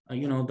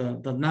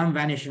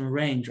non-vanishing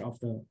range of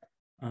the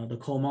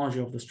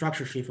cohomology of the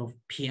structure sheaf of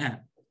Pn.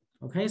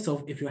 Okay,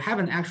 so if you have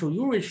an actual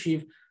Woolrich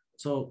sheaf,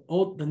 so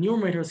all the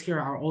numerators here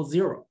are all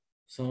 0.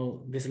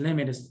 So this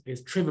limit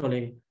is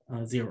trivially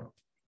 0.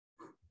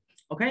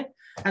 Okay,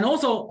 and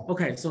also,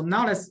 okay, so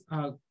now let's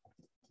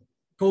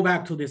go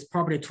back to this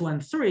property 2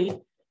 and 3.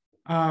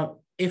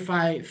 If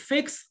I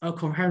fix a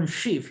coherent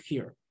sheaf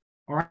here,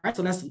 all right,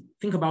 so let's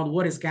think about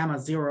what is gamma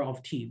 0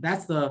 of t.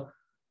 That's the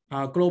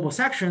global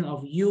section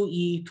of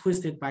UE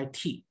twisted by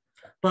t.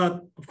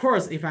 But of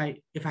course, if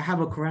I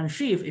have a coherent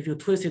sheaf, if you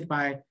twist it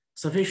by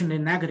sufficiently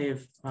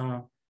negative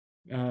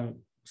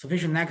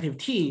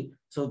t,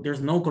 so there's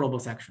no global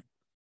section,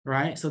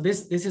 right? So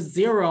this is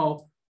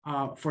 0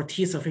 for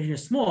t sufficiently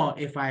small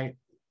if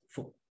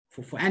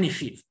for any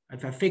sheaf.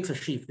 If I fix a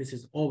sheaf, this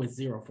is always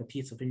 0 for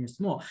t sufficiently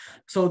small.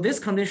 So this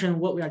condition,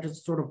 what we are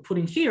just sort of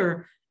putting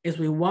here is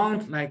we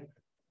want like,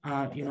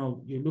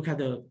 you look at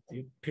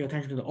you pay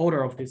attention to the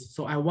order of this.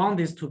 So I want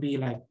this to be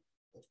like,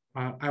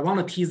 I want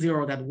a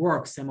T0 that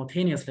works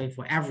simultaneously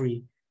for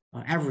every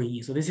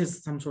E. So this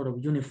is some sort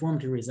of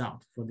uniformity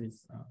result for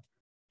this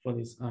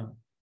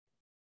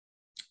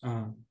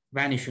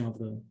vanishing of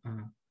the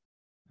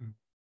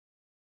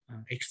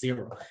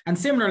H0. And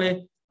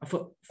similarly,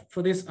 for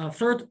this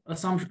third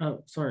assumption,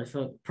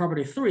 for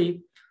property 3,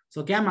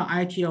 so gamma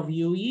it of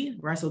UE,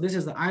 right? So this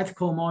is the ith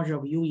cohomology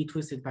of UE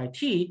twisted by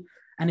t.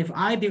 And if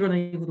I bigger than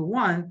or equal to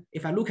 1,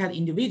 if I look at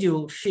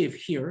individual sheaf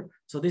here,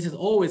 so this is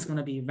always going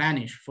to be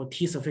vanished for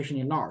t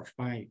sufficiently large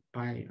by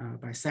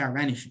Serre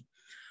vanishing.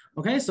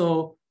 Okay,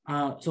 so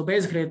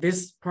basically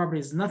this property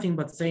is nothing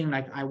but saying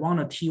like I want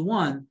a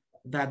T1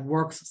 that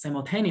works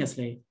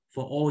simultaneously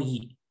for all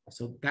E.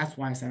 So that's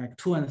why I say like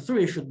 2 and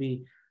 3 should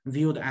be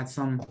viewed as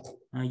some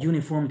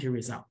uniformity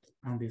result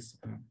on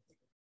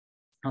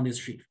this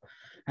sheaf,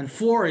 and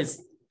 4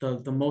 is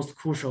the most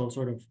crucial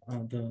sort of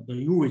the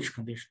Woolrich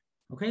condition.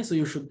 Okay, so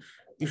you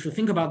should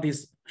think about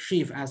this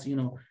sheaf as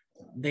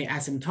they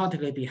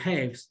asymptotically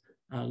behaves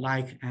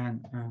like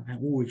an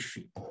Woolrich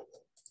sheaf.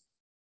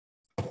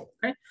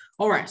 Okay,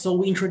 all right. So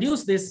we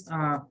introduced this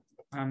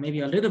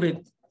maybe a little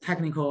bit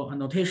technical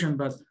notation,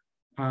 but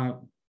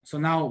so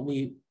now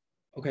we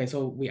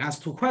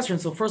asked 2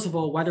 questions. So first of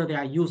all, whether they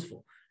are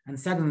useful, and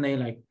secondly,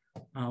 like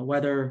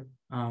whether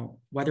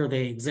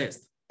they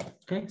exist.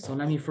 Okay, so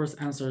let me first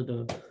answer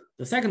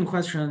the second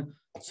question.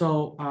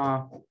 So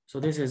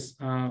this is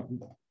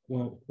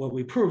what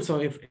we proved. So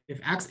if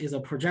X is a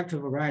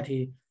projective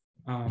variety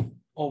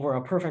over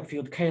a perfect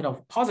field K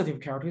of positive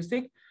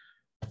characteristic,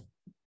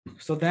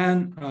 so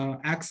then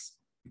X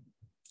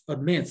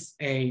admits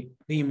a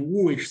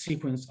Lim-Woolrich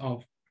sequence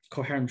of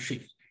coherent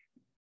sheaves.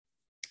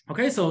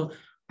 Okay, so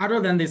other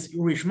than this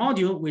Woolrich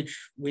module,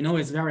 which we know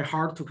is very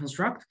hard to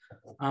construct,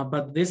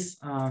 but this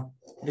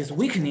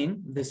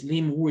weakening, this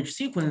Lim-Woolrich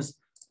sequence,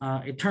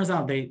 it turns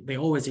out they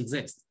always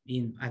exist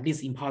at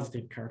least in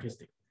positive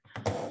characteristic.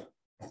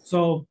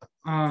 So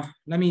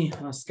let me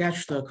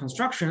sketch the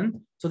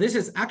construction. So this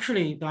is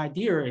actually, the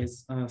idea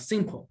is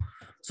simple.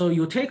 So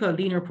you take a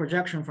linear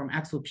projection from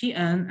X to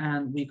Pn,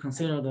 and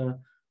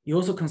you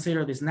also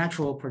consider this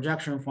natural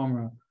projection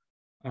from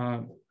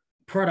a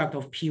product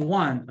of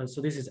P1.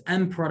 So this is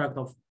n product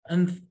of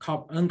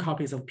n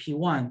copies of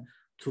P1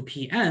 to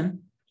Pn.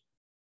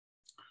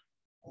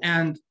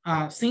 And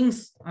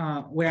since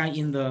we are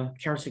in the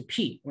characteristic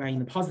P, we are in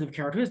the positive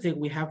characteristic,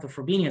 we have the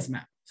Frobenius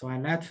map. So I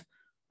let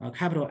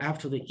capital F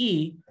to the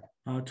E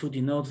to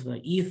denote the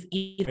ETH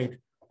rate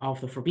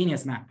of the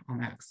Frobenius map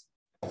on X.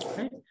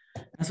 Okay.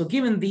 And so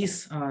given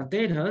these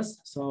data,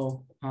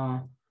 so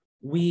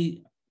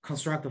we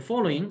construct the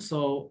following.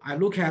 So I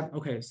look at,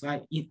 okay,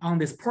 so on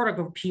this product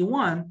of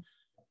P1,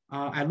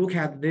 I look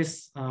at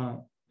this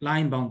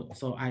line bundle.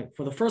 So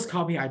for the first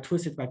copy, I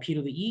twist it by P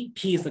to the E.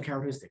 P is the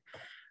characteristic.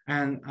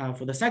 And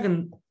for the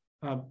second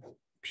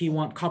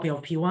P1 copy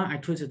of P1, I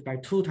twist it by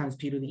 2 times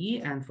P to the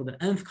E. And for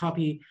the nth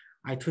copy,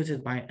 I twist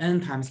it by n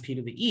times P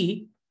to the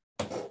E.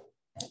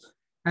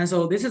 And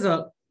so this is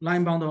a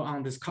line bundle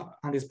on this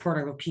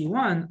product of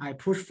P1. I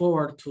push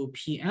forward to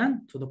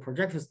Pn, to the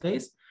projected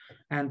space,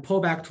 and pull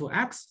back to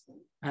X,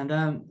 and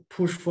then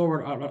push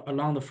forward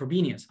along the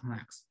Frobenius on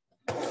X.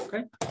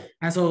 Okay.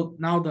 And so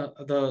now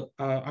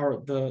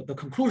the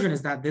conclusion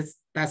is that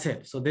that's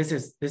it. So this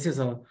is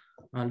a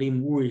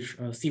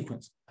Lim-Woolrich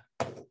sequence.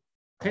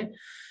 Okay.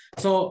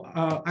 So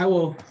I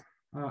will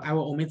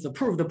omit the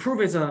proof. The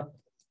proof is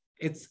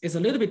it's a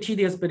little bit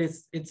tedious, but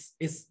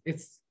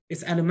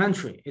it's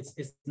elementary.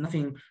 It's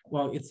nothing.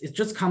 Well, it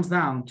just comes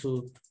down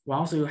to,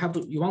 well, so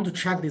you want to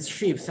check this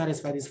sheaf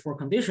satisfy these 4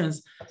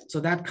 conditions. So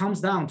that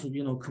comes down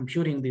to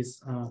computing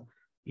this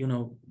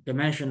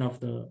dimension of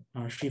the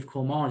sheaf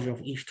cohomology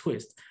of each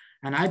twist.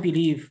 And I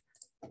believe,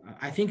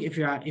 I think if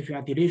you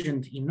are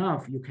diligent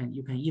enough, you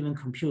can even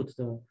compute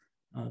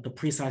the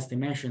precise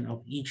dimension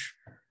of each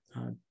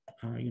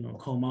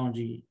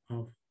cohomology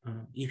of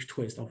each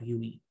twist of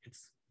UE.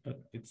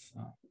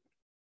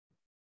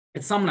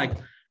 It's some like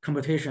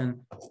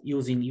computation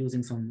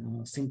using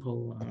some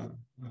simple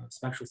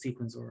spectral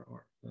sequence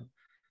or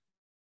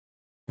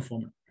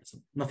formula. So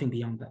nothing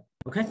beyond that.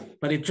 Okay,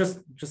 but it just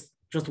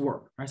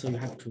work, right? So you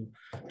have to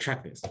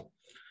check this.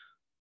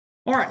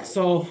 All right,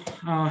 so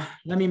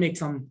let me make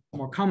some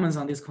more comments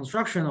on this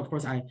construction. Of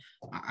course, I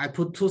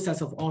put 2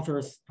 sets of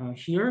authors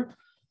here.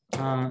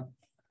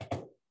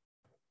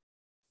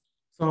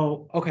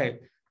 So okay,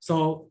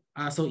 so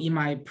in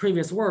my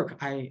previous work,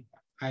 I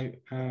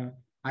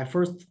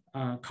first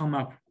come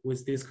up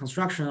with this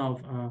construction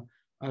of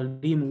a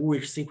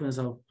Lim-Woolrich sequence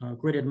of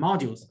gridded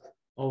modules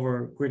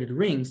over gridded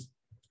rings.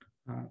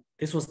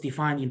 This was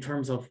defined in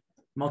terms of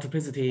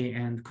multiplicity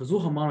and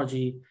Koszul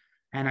homology.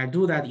 And I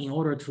do that in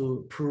order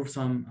to prove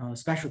some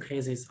special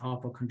cases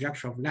of a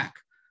conjecture of lack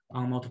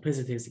on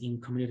multiplicities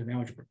in commutative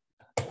algebra.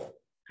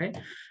 Okay,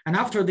 and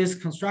after this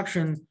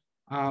construction,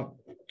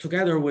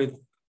 together with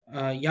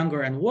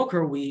Younger and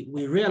Walker, we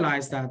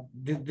realized that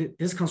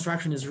this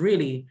construction is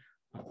really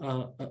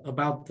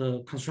about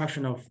the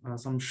construction of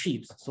some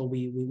sheaves. So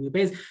we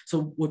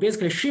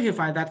basically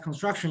sheafify that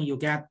construction. You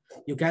get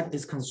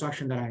this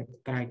construction that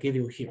I give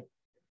you here.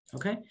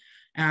 Okay,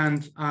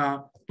 and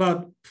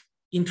but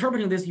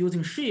interpreting this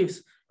using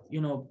sheaves,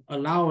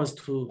 allow us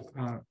to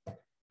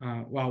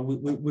well,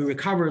 we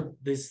recovered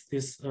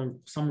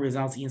some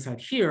results inside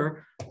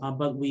here,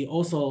 but we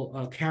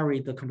also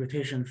carried the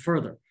computation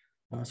further.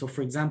 So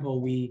for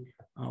example,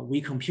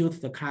 we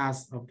compute the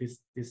class of this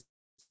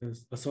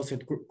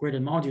associated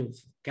gridded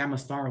modules gamma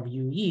star of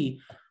UE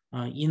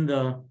in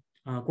the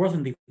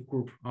Grothendieck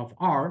group of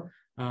R,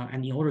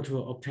 and in order to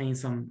obtain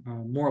some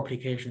more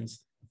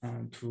applications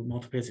to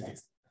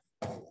multiplicities.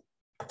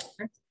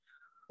 Okay.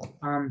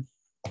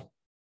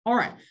 All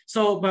right,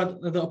 so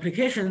but the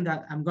application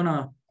that I'm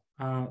gonna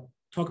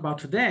talk about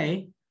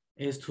today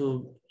is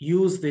to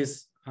use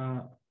this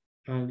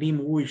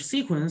Lim-Woolrich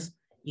sequence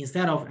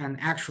instead of an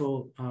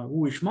actual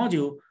Woolrich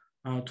module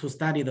to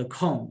study the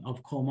cone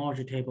of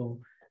cohomology table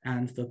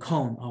and the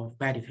cone of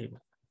Betti table.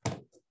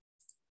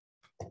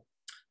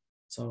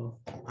 So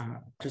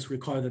just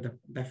recall that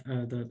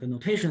the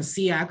notation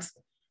CX,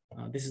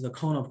 this is the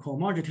cone of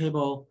cohomology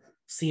table,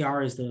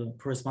 CR is the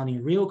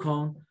corresponding real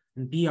cone,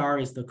 and BR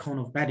is the cone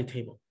of Betti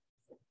table.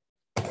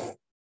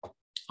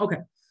 Okay,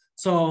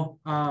 so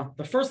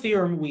the first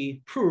theorem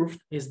we proved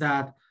is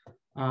that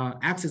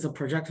X is a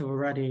projective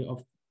variety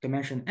of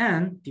dimension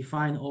n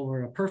defined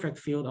over a perfect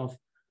field of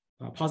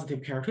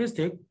positive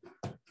characteristic.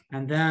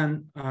 And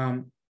then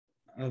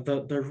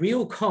the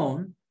real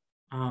cone,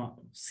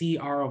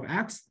 CR of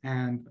X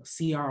and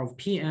CR of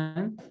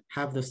Pn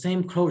have the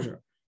same closure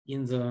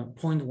in the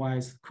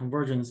pointwise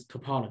convergence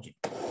topology.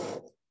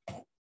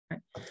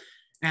 Okay.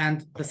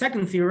 And the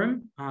second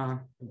theorem,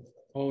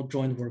 all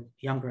joint work,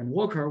 Younger and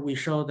Walker, we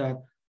show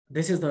that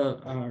this is the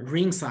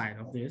ring side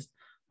of this.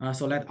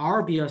 So let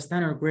R be a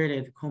standard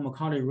graded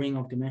cohomology ring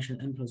of dimension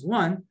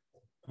n+1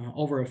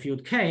 over a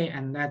field K,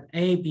 and let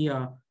A be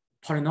a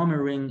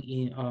polynomial ring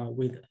in,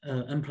 with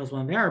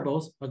n+1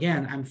 variables,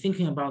 again, I'm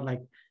thinking about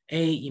like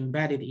A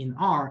embedded in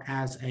R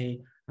as a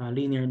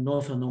linear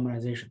no-field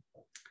normalization,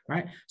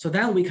 right? So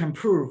then we can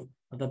prove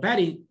the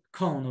Betti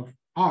cone of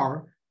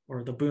R,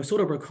 or the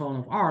Bouillon-Soderberg cone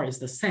of R, is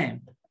the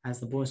same as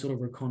the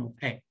Bouillon-Soderberg cone of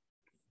A.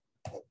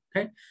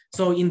 Okay,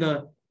 so in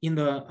the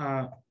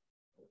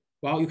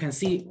well, you can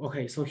see,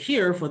 okay, so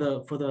here for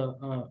the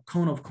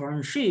cone of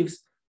coherent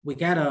sheaves, we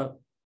get a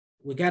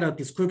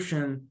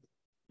description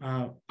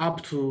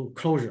up to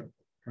closure,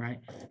 right?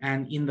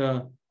 And in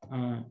the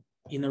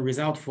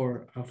result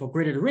for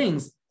gridded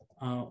rings,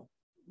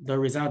 the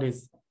result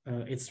is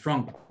it's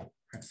stronger.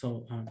 Right?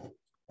 So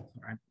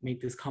I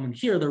make this comment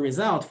here. The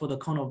result for the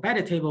cone of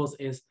Betti tables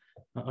is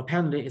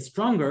apparently it's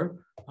stronger.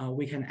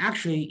 We can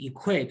actually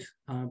equate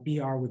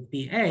BR with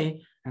BA,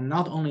 and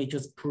not only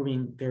just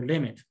proving their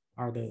limit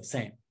are the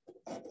same.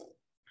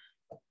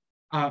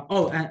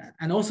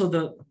 And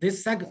also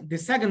this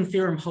second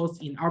theorem holds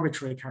in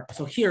arbitrary character.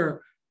 So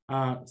here,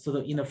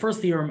 in the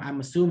first theorem, I'm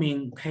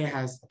assuming K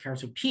has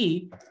character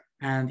P,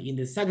 and in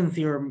the second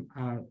theorem,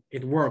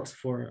 it works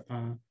for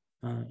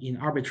in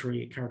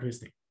arbitrary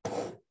characteristic.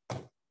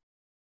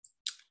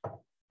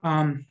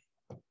 And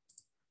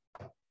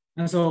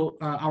so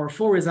our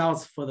full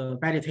results for the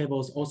Betti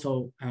tables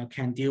also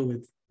can deal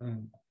with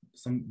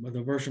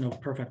the version of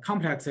perfect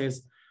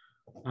complexes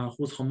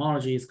whose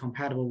homology is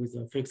compatible with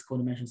a fixed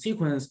codimension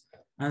sequence.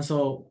 And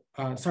so,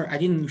 sorry, I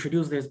didn't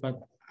introduce this, but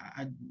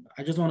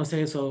I just want to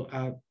say, so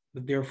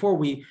therefore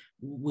we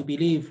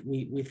believe,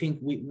 we think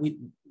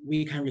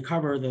we can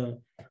recover the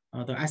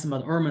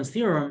Eisenbach-Ehrman's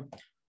theorem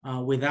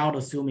without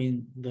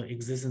assuming the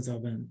existence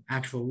of an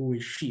actual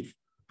Woolrich sheaf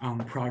on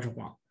project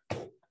one.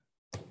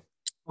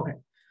 Okay,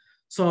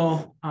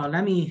 so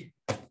let me,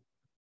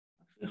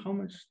 how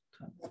much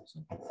time? So,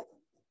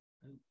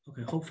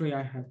 okay, hopefully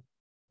I have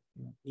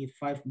need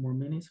 5 more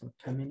minutes or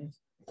 10 minutes.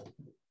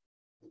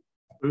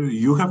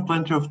 You have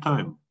plenty of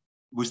time.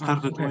 We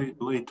started okay.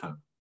 later.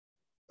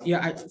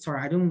 Yeah,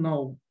 sorry, I don't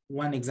know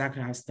when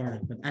exactly I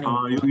started, but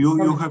anyway.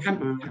 You have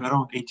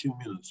around 18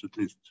 minutes at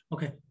least.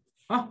 Okay.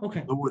 Oh,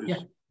 okay. No worries.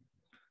 Yeah.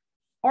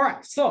 All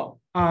right. So,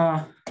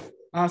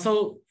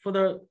 so for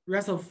the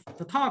rest of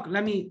the talk,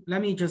 let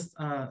me just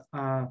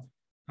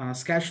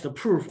sketch the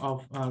proof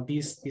of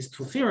these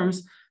two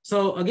theorems.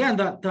 So again,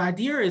 the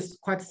idea is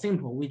quite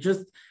simple. We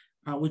just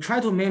we try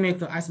to mimic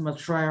the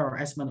Eisenbach-Schreier or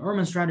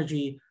Eisenbach-Ehrman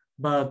strategy,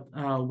 but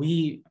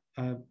we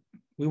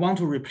want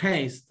to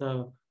replace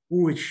the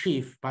Woolrich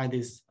sheaf by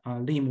this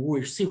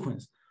Lim-Woolrich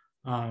sequence,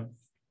 and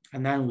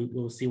then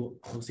we'll see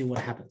what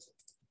happens.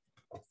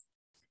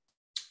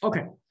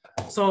 Okay,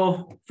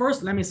 so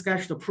first let me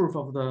sketch the proof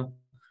of the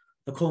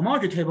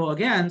cohomology table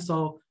again.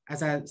 So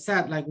as I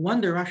said, like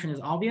one direction is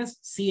obvious.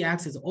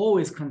 Cx is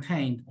always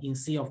contained in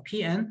C of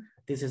Pn.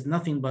 This is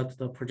nothing but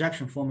the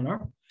projection formula.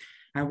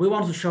 And we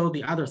want to show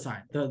the other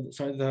side, the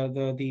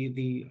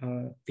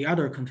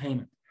other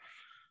containment.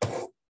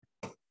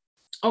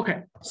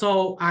 Okay,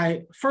 so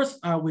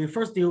we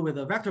first deal with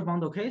a vector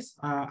bundle case.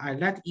 I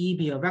let E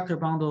be a vector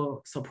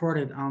bundle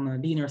supported on a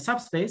linear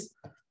subspace,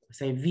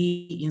 say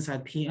V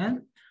inside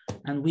Pn,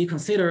 and we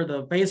consider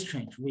the base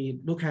change. We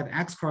look at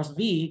X cross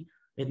V,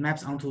 it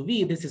maps onto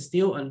V. This is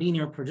still a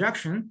linear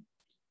projection,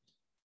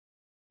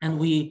 and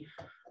we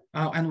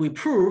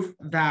prove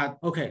that.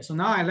 Okay, so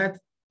now I let.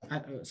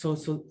 So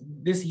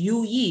this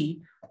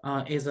UE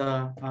is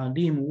a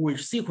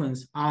Lim-Woolrich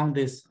sequence on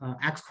this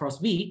X cross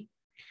V,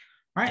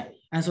 right?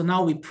 And so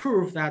now we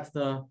prove that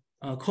the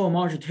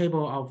cohomology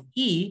table of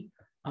E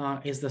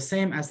is the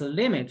same as the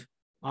limit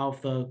of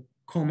the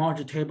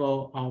cohomology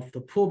table of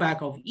the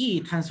pullback of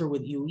E tensor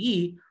with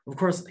UE. Of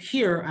course,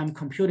 here I'm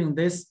computing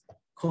this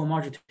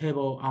cohomology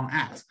table on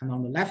X, and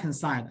on the left-hand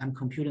side, I'm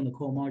computing the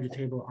cohomology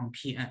table on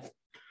Pn.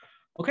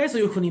 Okay, so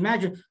you can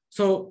imagine,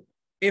 so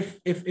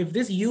if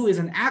this U is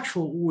an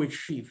actual Woolrich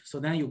sheaf, so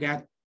then you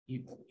get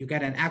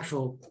an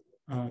actual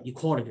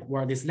equality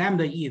where this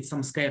lambda E is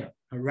some scalar,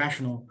 a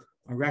rational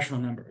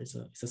number. It's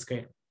a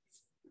scalar.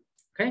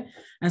 Okay,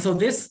 and so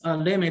this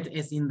limit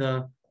is in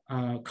the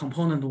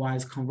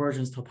component-wise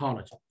convergence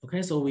topology.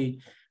 Okay, so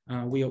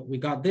we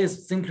got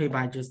this simply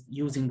by just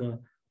using the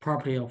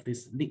property of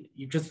this.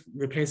 You just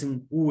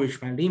replacing Woolrich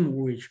by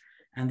Lim-Woolrich,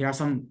 and there are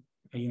some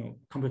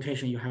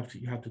computation you have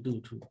to do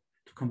to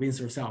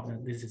convince yourself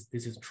that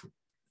this is true.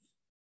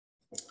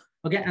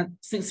 Again, and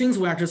since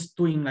we are just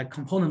doing like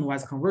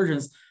component-wise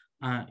convergence,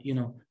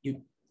 you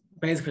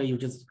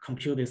just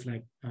compute this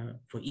like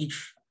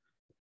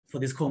for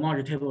this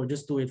cohomology table,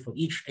 just do it for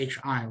each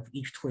HI of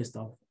each twist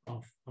of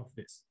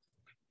this.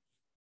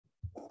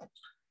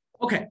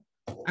 Okay,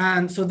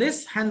 and so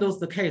this handles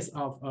the case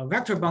of a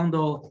vector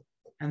bundle,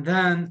 and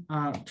then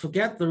to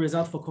get the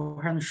result for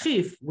coherent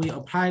sheaf, we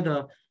apply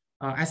the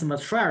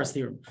Eisenbach-Schreier's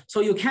theorem.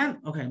 So you can,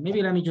 okay,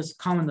 maybe let me just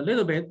comment a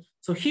little bit.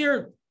 So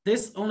here,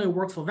 this only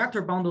works for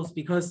vector bundles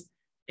because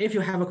if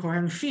you have a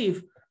coherent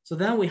sheaf, so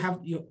then we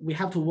have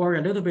to worry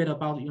a little bit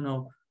about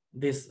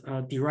this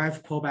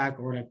derived pullback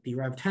or like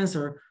derived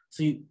tensor.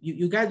 So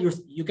you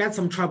get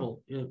some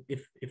trouble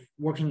if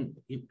working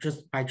if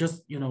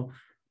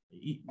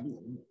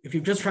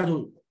you just try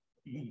to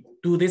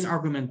do this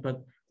argument,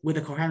 but with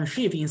a coherent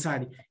sheaf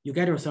inside, you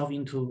get yourself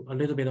into a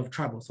little bit of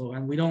trouble. So,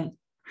 and we don't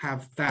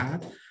have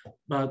that,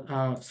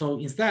 but so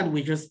instead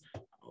we just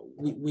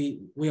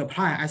we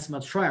apply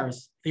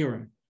Eisenberg-Schreier's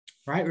theorem,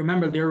 right?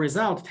 Remember, their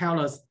result tell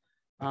us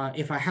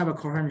if I have a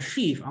coherent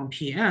sheaf on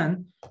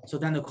Pn, so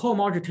then the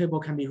cohomology table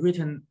can be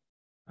written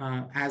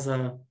as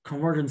a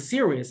convergent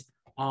series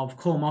of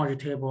cohomology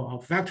table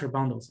of vector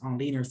bundles on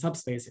linear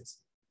subspaces.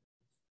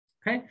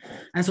 Okay,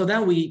 and so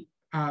then we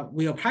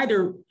apply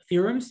their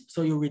theorems.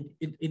 So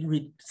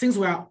since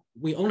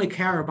we only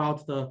care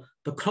about the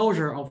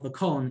closure of the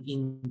cone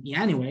in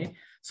any way,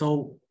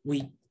 so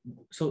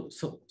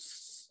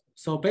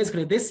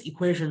basically this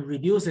equation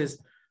reduces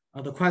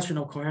the question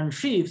of coherent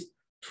sheaves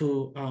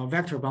to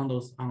vector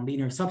bundles on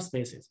linear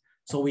subspaces.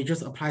 So we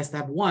just apply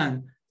step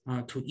 1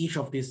 to each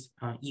of these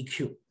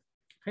EQ.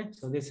 Okay,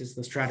 so this is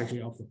the strategy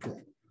of the proof.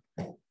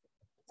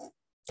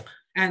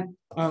 And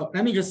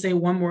let me just say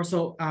one more.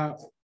 So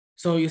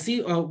you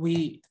see, let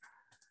me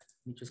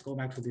just go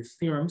back to these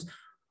theorems.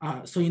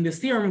 So in this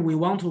theorem, we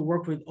want to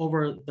work with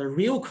over the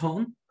real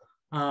cone.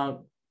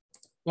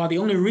 Well, the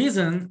only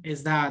reason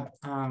is that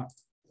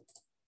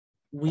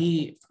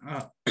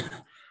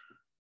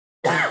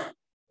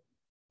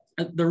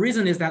the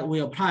reason is that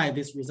we apply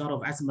this result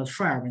of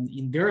Eisenberg-Schreier, and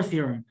in their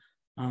theorem,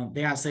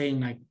 they are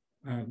saying like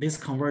this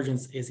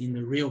convergence is in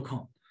the real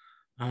cone.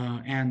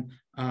 I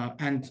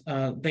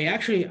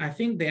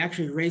think they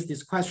actually raised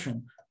this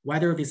question,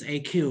 whether this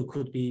AQ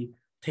could be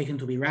taken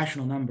to be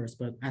rational numbers,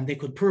 and they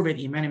could prove it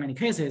in many, many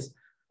cases,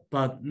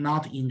 but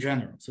not in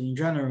general. So in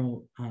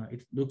general,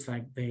 it looks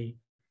like they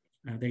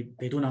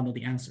do not know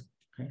the answer.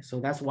 Okay, so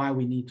that's why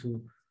we need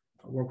to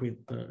work with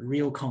the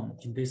real cone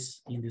in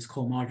this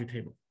cohomology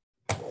table.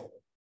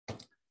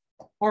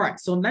 All right,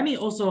 so let me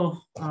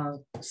also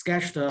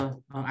sketch the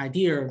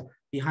idea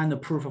behind the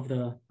proof of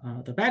the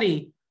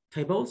Betti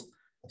tables.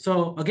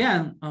 So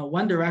again,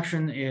 one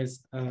direction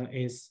is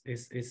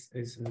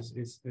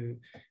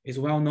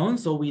well known.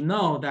 So we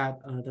know that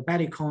the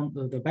Betti cone,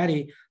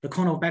 the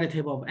cone of Betti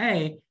table of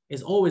A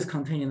is always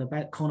contained in the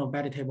cone of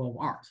Betti table of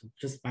R, so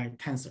just by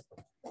tensor.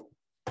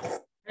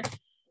 Okay.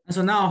 And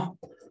so now,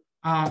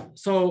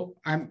 so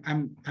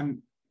I'm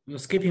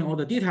skipping all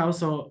the details.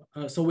 So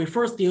we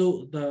first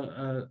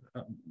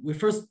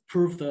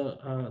prove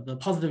the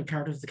positive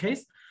characteristic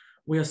case.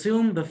 We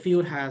assume the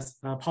field has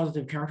a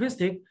positive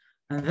characteristic.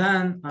 And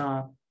then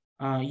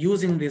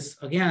using this,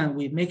 again,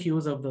 we make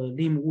use of the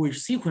Lim-Woolrich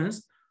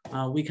sequence.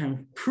 We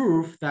can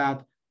prove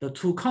that the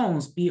two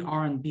cones,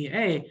 BR and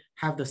BA,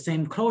 have the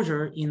same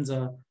closure in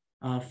the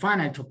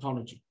finite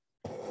topology.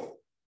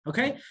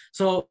 Okay,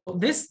 so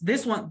this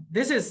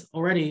is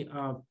already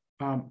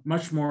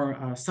much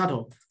more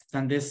subtle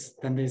than this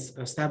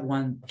step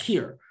 1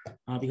 here,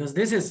 because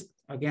this is,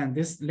 again,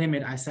 this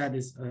limit I said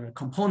is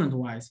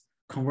component-wise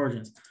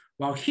convergence.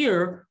 While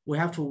here, we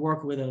have to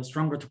work with a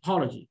stronger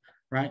topology.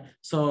 Right,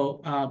 so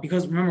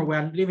because remember we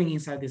are living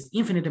inside this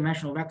infinite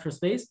dimensional vector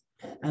space,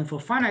 and for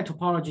finite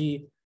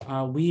topology,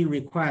 we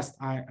request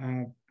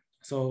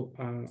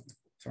sorry,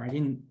 I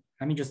didn't.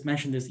 Let me just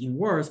mention this in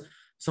words.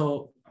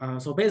 So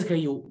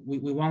basically,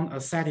 we want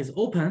a set is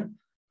open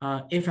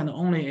if and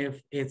only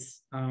if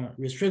its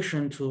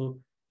restriction to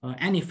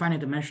any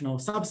finite dimensional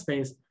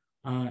subspace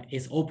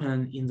is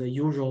open in the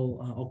usual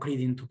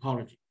Euclidean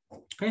topology.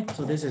 Okay,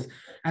 so this is,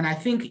 and I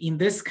think in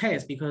this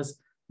case, because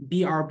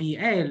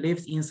BRBA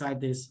lives inside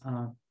this,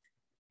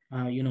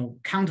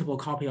 countable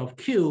copy of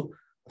Q.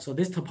 So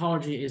this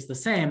topology is the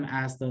same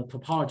as the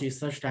topology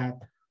such that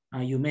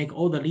you make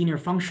all the linear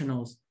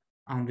functionals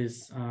on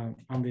this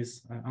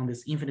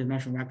infinite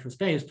dimensional vector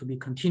space to be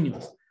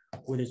continuous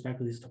with respect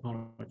to this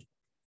topology.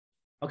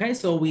 Okay,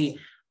 so we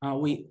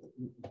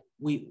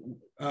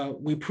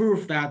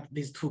prove that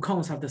these two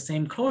cones have the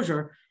same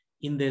closure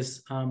in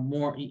this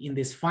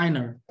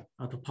finer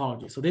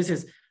topology. So this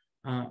is.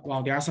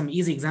 Well, there are some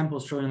easy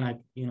examples showing like,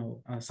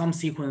 some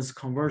sequence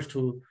converge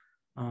to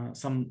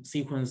some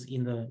sequence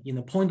in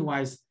the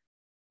pointwise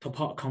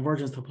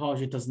convergence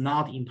topology does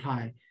not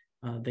imply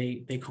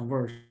they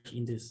converge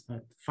in this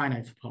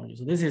finite topology.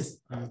 So this is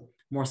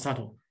more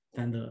subtle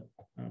than the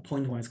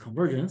pointwise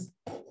convergence.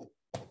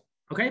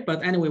 Okay,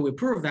 but anyway, we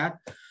prove that.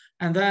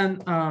 And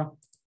then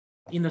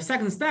in the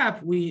second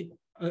step, we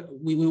observe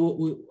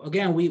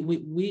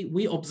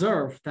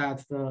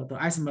that the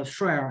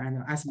Eisenberg-Schreier and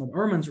the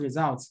Eisenberg-Ehrman's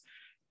results,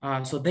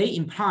 so they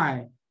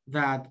imply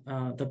that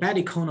the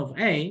Betti cone of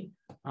A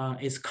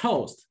is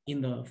closed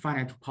in the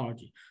finite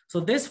topology. So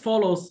this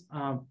follows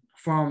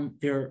from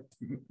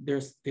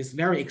there's this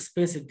very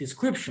explicit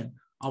description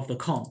of the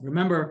cone.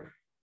 Remember,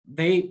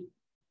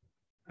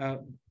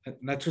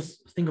 let's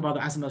just think about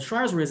the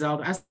Eisenberg-Schreier's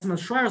result.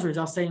 Eisenberg-Schreier's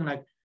result saying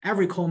like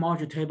every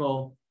cohomology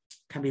table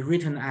can be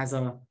written as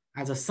a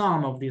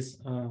sum of these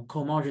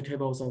cohomology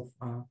tables of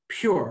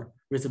pure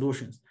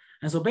resolutions.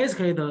 And so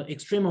basically the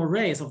extremal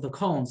rays of the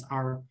cones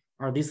are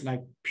these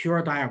like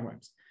pure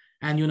diagrams.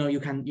 And you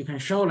can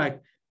show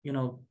like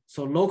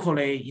so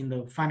locally in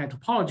the finite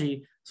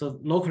topology, so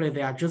locally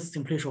they are just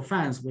simplicial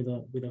fans with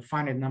a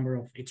finite number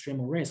of extreme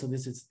arrays. So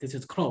this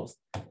is closed.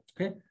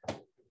 Okay.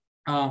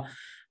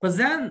 But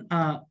then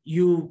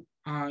you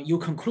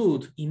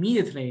conclude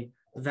immediately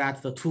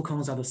that the two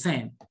cones are the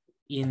same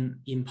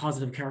in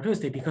positive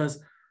characteristic, because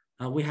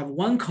we have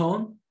one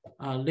cone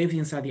lived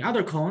inside the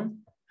other cone,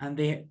 and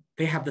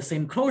they have the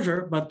same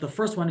closure, but the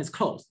first one is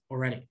closed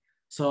already.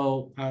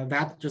 So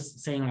that's just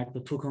saying like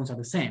the two cones are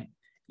the same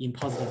in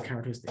positive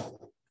characteristic.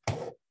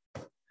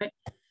 Okay.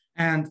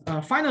 And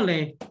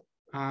finally,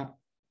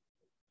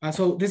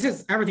 so this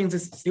is everything that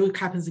still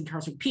happens in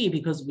characteristic P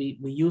because we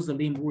use the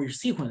Lim-Woolrich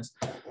sequence.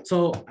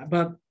 So,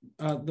 but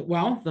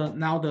now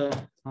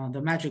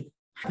the magic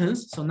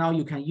happens. So now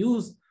you can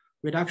use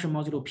reduction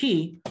modulo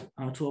P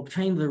to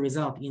obtain the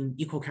result in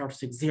equal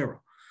characteristic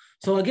 0.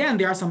 So again,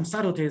 there are some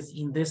subtleties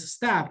in this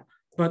step,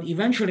 but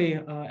eventually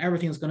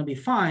everything is going to be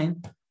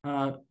fine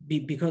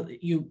because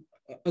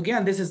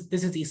this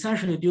is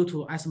essentially due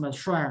to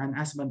Eisenberg-Schreier and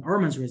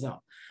Eisenberg-Ehrman's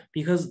result,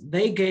 because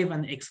they gave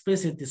an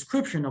explicit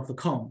description of the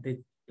cone.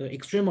 The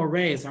extreme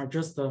arrays are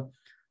just the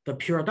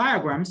pure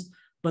diagrams,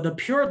 but the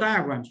pure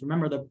diagrams,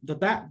 remember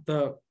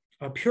the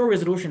pure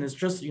resolution is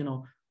just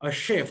a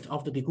shift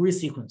of the degree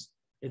sequence.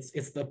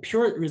 It's the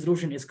pure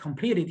resolution is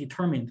completely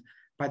determined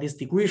by this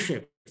degree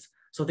shift.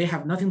 So they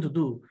have nothing to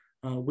do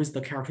with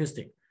the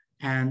characteristic.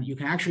 And you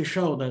can actually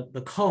show that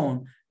the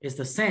cone is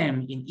the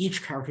same in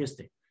each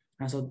characteristic.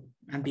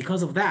 And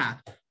because of that,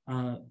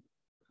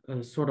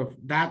 sort of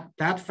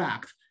that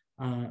fact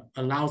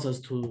allows us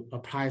to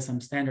apply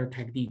some standard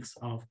techniques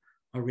of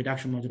a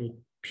reduction modulo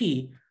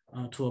P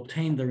to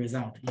obtain the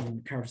result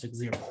in characteristic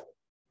 0.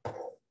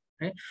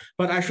 Okay,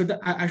 but I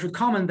should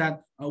comment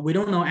that we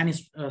don't know any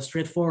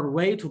straightforward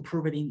way to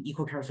prove it in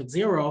equal characteristic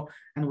 0,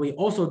 and we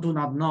also do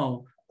not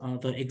know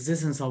the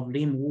existence of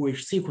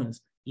Lim-Woolrich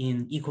sequence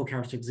in equal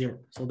characteristic 0.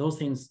 So those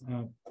things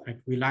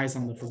relies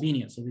on the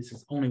Frobenius. So this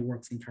only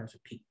works in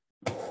characteristic P.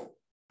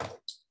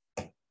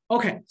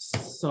 Okay,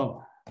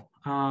 so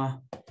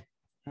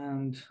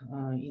in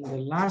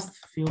the last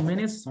few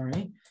minutes,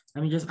 sorry,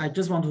 I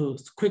just want to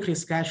quickly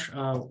sketch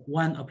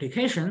one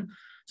application.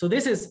 So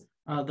this is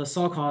the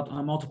so-called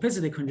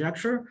multiplicity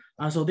conjecture.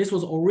 So this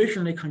was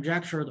originally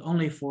conjectured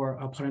only for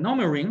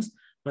polynomial rings,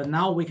 but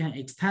now we can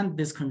extend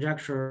this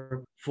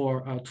conjecture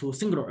for to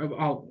singular.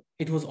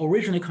 It was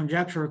originally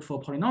conjectured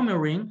for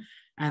polynomial ring,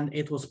 and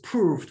it was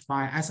proved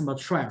by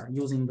Eisenberg-Schreier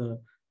using the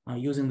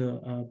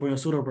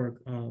Breuer-Söderberg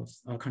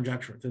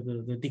conjecture,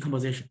 the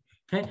decomposition.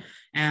 Okay,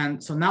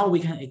 and so now we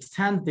can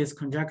extend this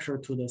conjecture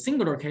to the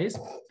singular case.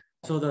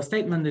 So the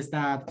statement is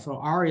that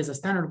R is a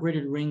standard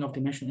graded ring of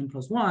dimension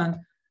n+1,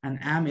 and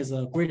M is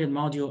a graded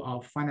module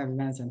of finite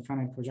length and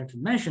finite projected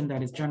dimension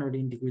that is generally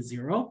in degree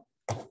 0.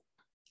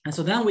 And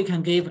so then we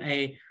can give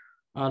a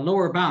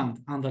lower bound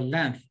on the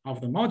length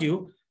of the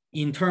module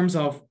in terms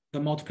of the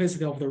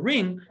multiplicity of the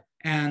ring.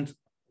 And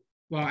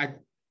well,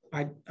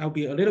 I'll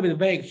be a little bit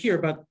vague here,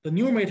 but the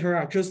numerator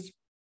are just,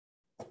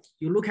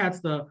 you look at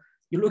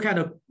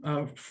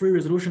a free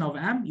resolution of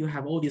M, you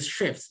have all these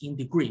shifts in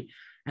degree.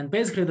 And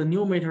basically the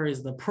numerator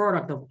is the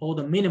product of all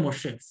the minimal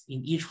shifts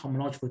in each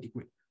homological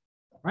degree,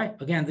 right?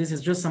 Again, this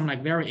is just some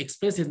very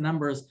explicit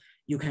numbers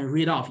you can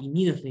read off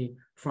immediately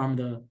from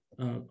the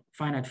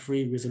finite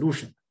free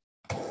resolution,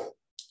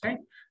 okay?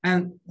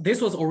 And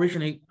this was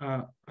originally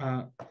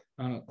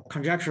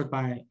conjectured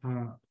by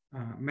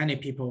many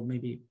people,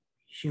 maybe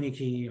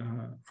Hunicke,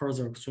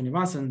 Herzog,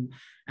 Srinivasan,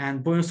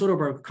 and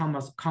Breuer-Söderberg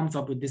comes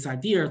up with this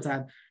idea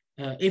that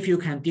if you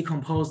can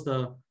decompose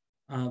the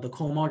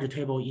cohomology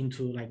table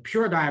into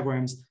pure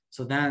diagrams,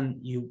 so then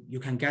you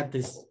can get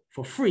this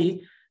for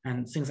free.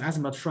 And since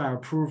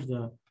Eisenberg-Schreier proved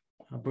the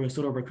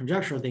Breuer-Söderberg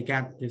conjecture, they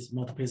get this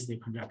multiplicity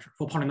conjecture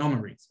for polynomial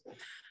rings.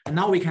 And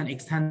now we can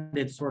extend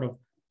it sort of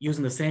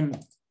using the same,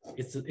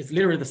 it's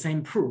literally the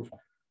same proof.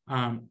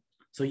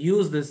 So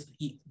use this,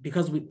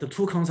 because the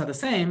two cones are the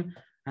same,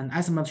 and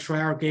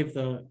Eisenberg-Schreier gave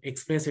the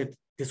explicit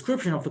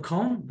description of the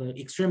cone. The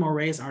extreme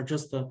arrays are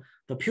just the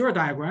pure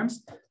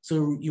diagrams.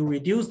 So you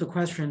reduce the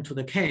question to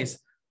the case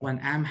when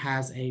M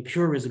has a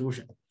pure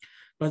resolution.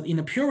 But in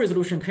a pure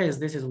resolution case,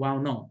 this is well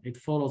known. It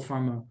follows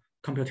from a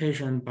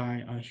computation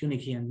by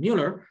Hunicke and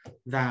Müller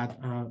that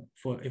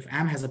if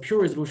M has a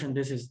pure resolution,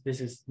 this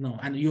is known.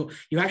 And you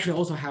actually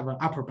also have an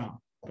upper bound,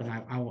 but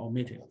I will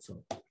omit it.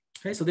 So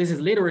okay, so this is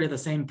literally the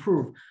same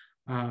proof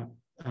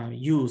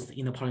used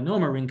in the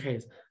polynomial ring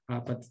case.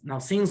 But now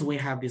since we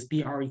have this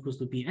BR equals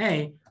to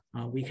BA,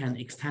 we can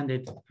extend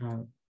it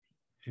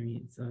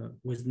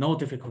with no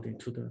difficulty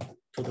to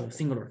the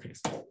singular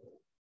case.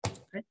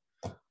 Okay.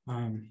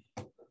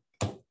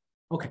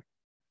 Okay.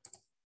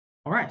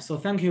 All right. So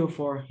thank you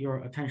for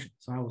your attention.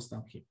 So I will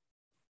stop here.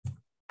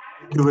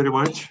 Thank you very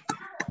much.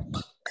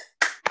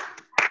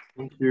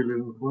 Thank you,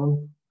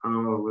 Linquan.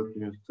 Let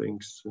me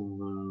thanks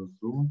in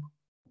Zoom.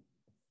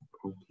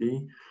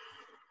 Okay.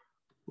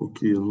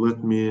 Okay.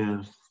 Let me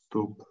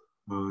stop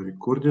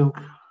recording.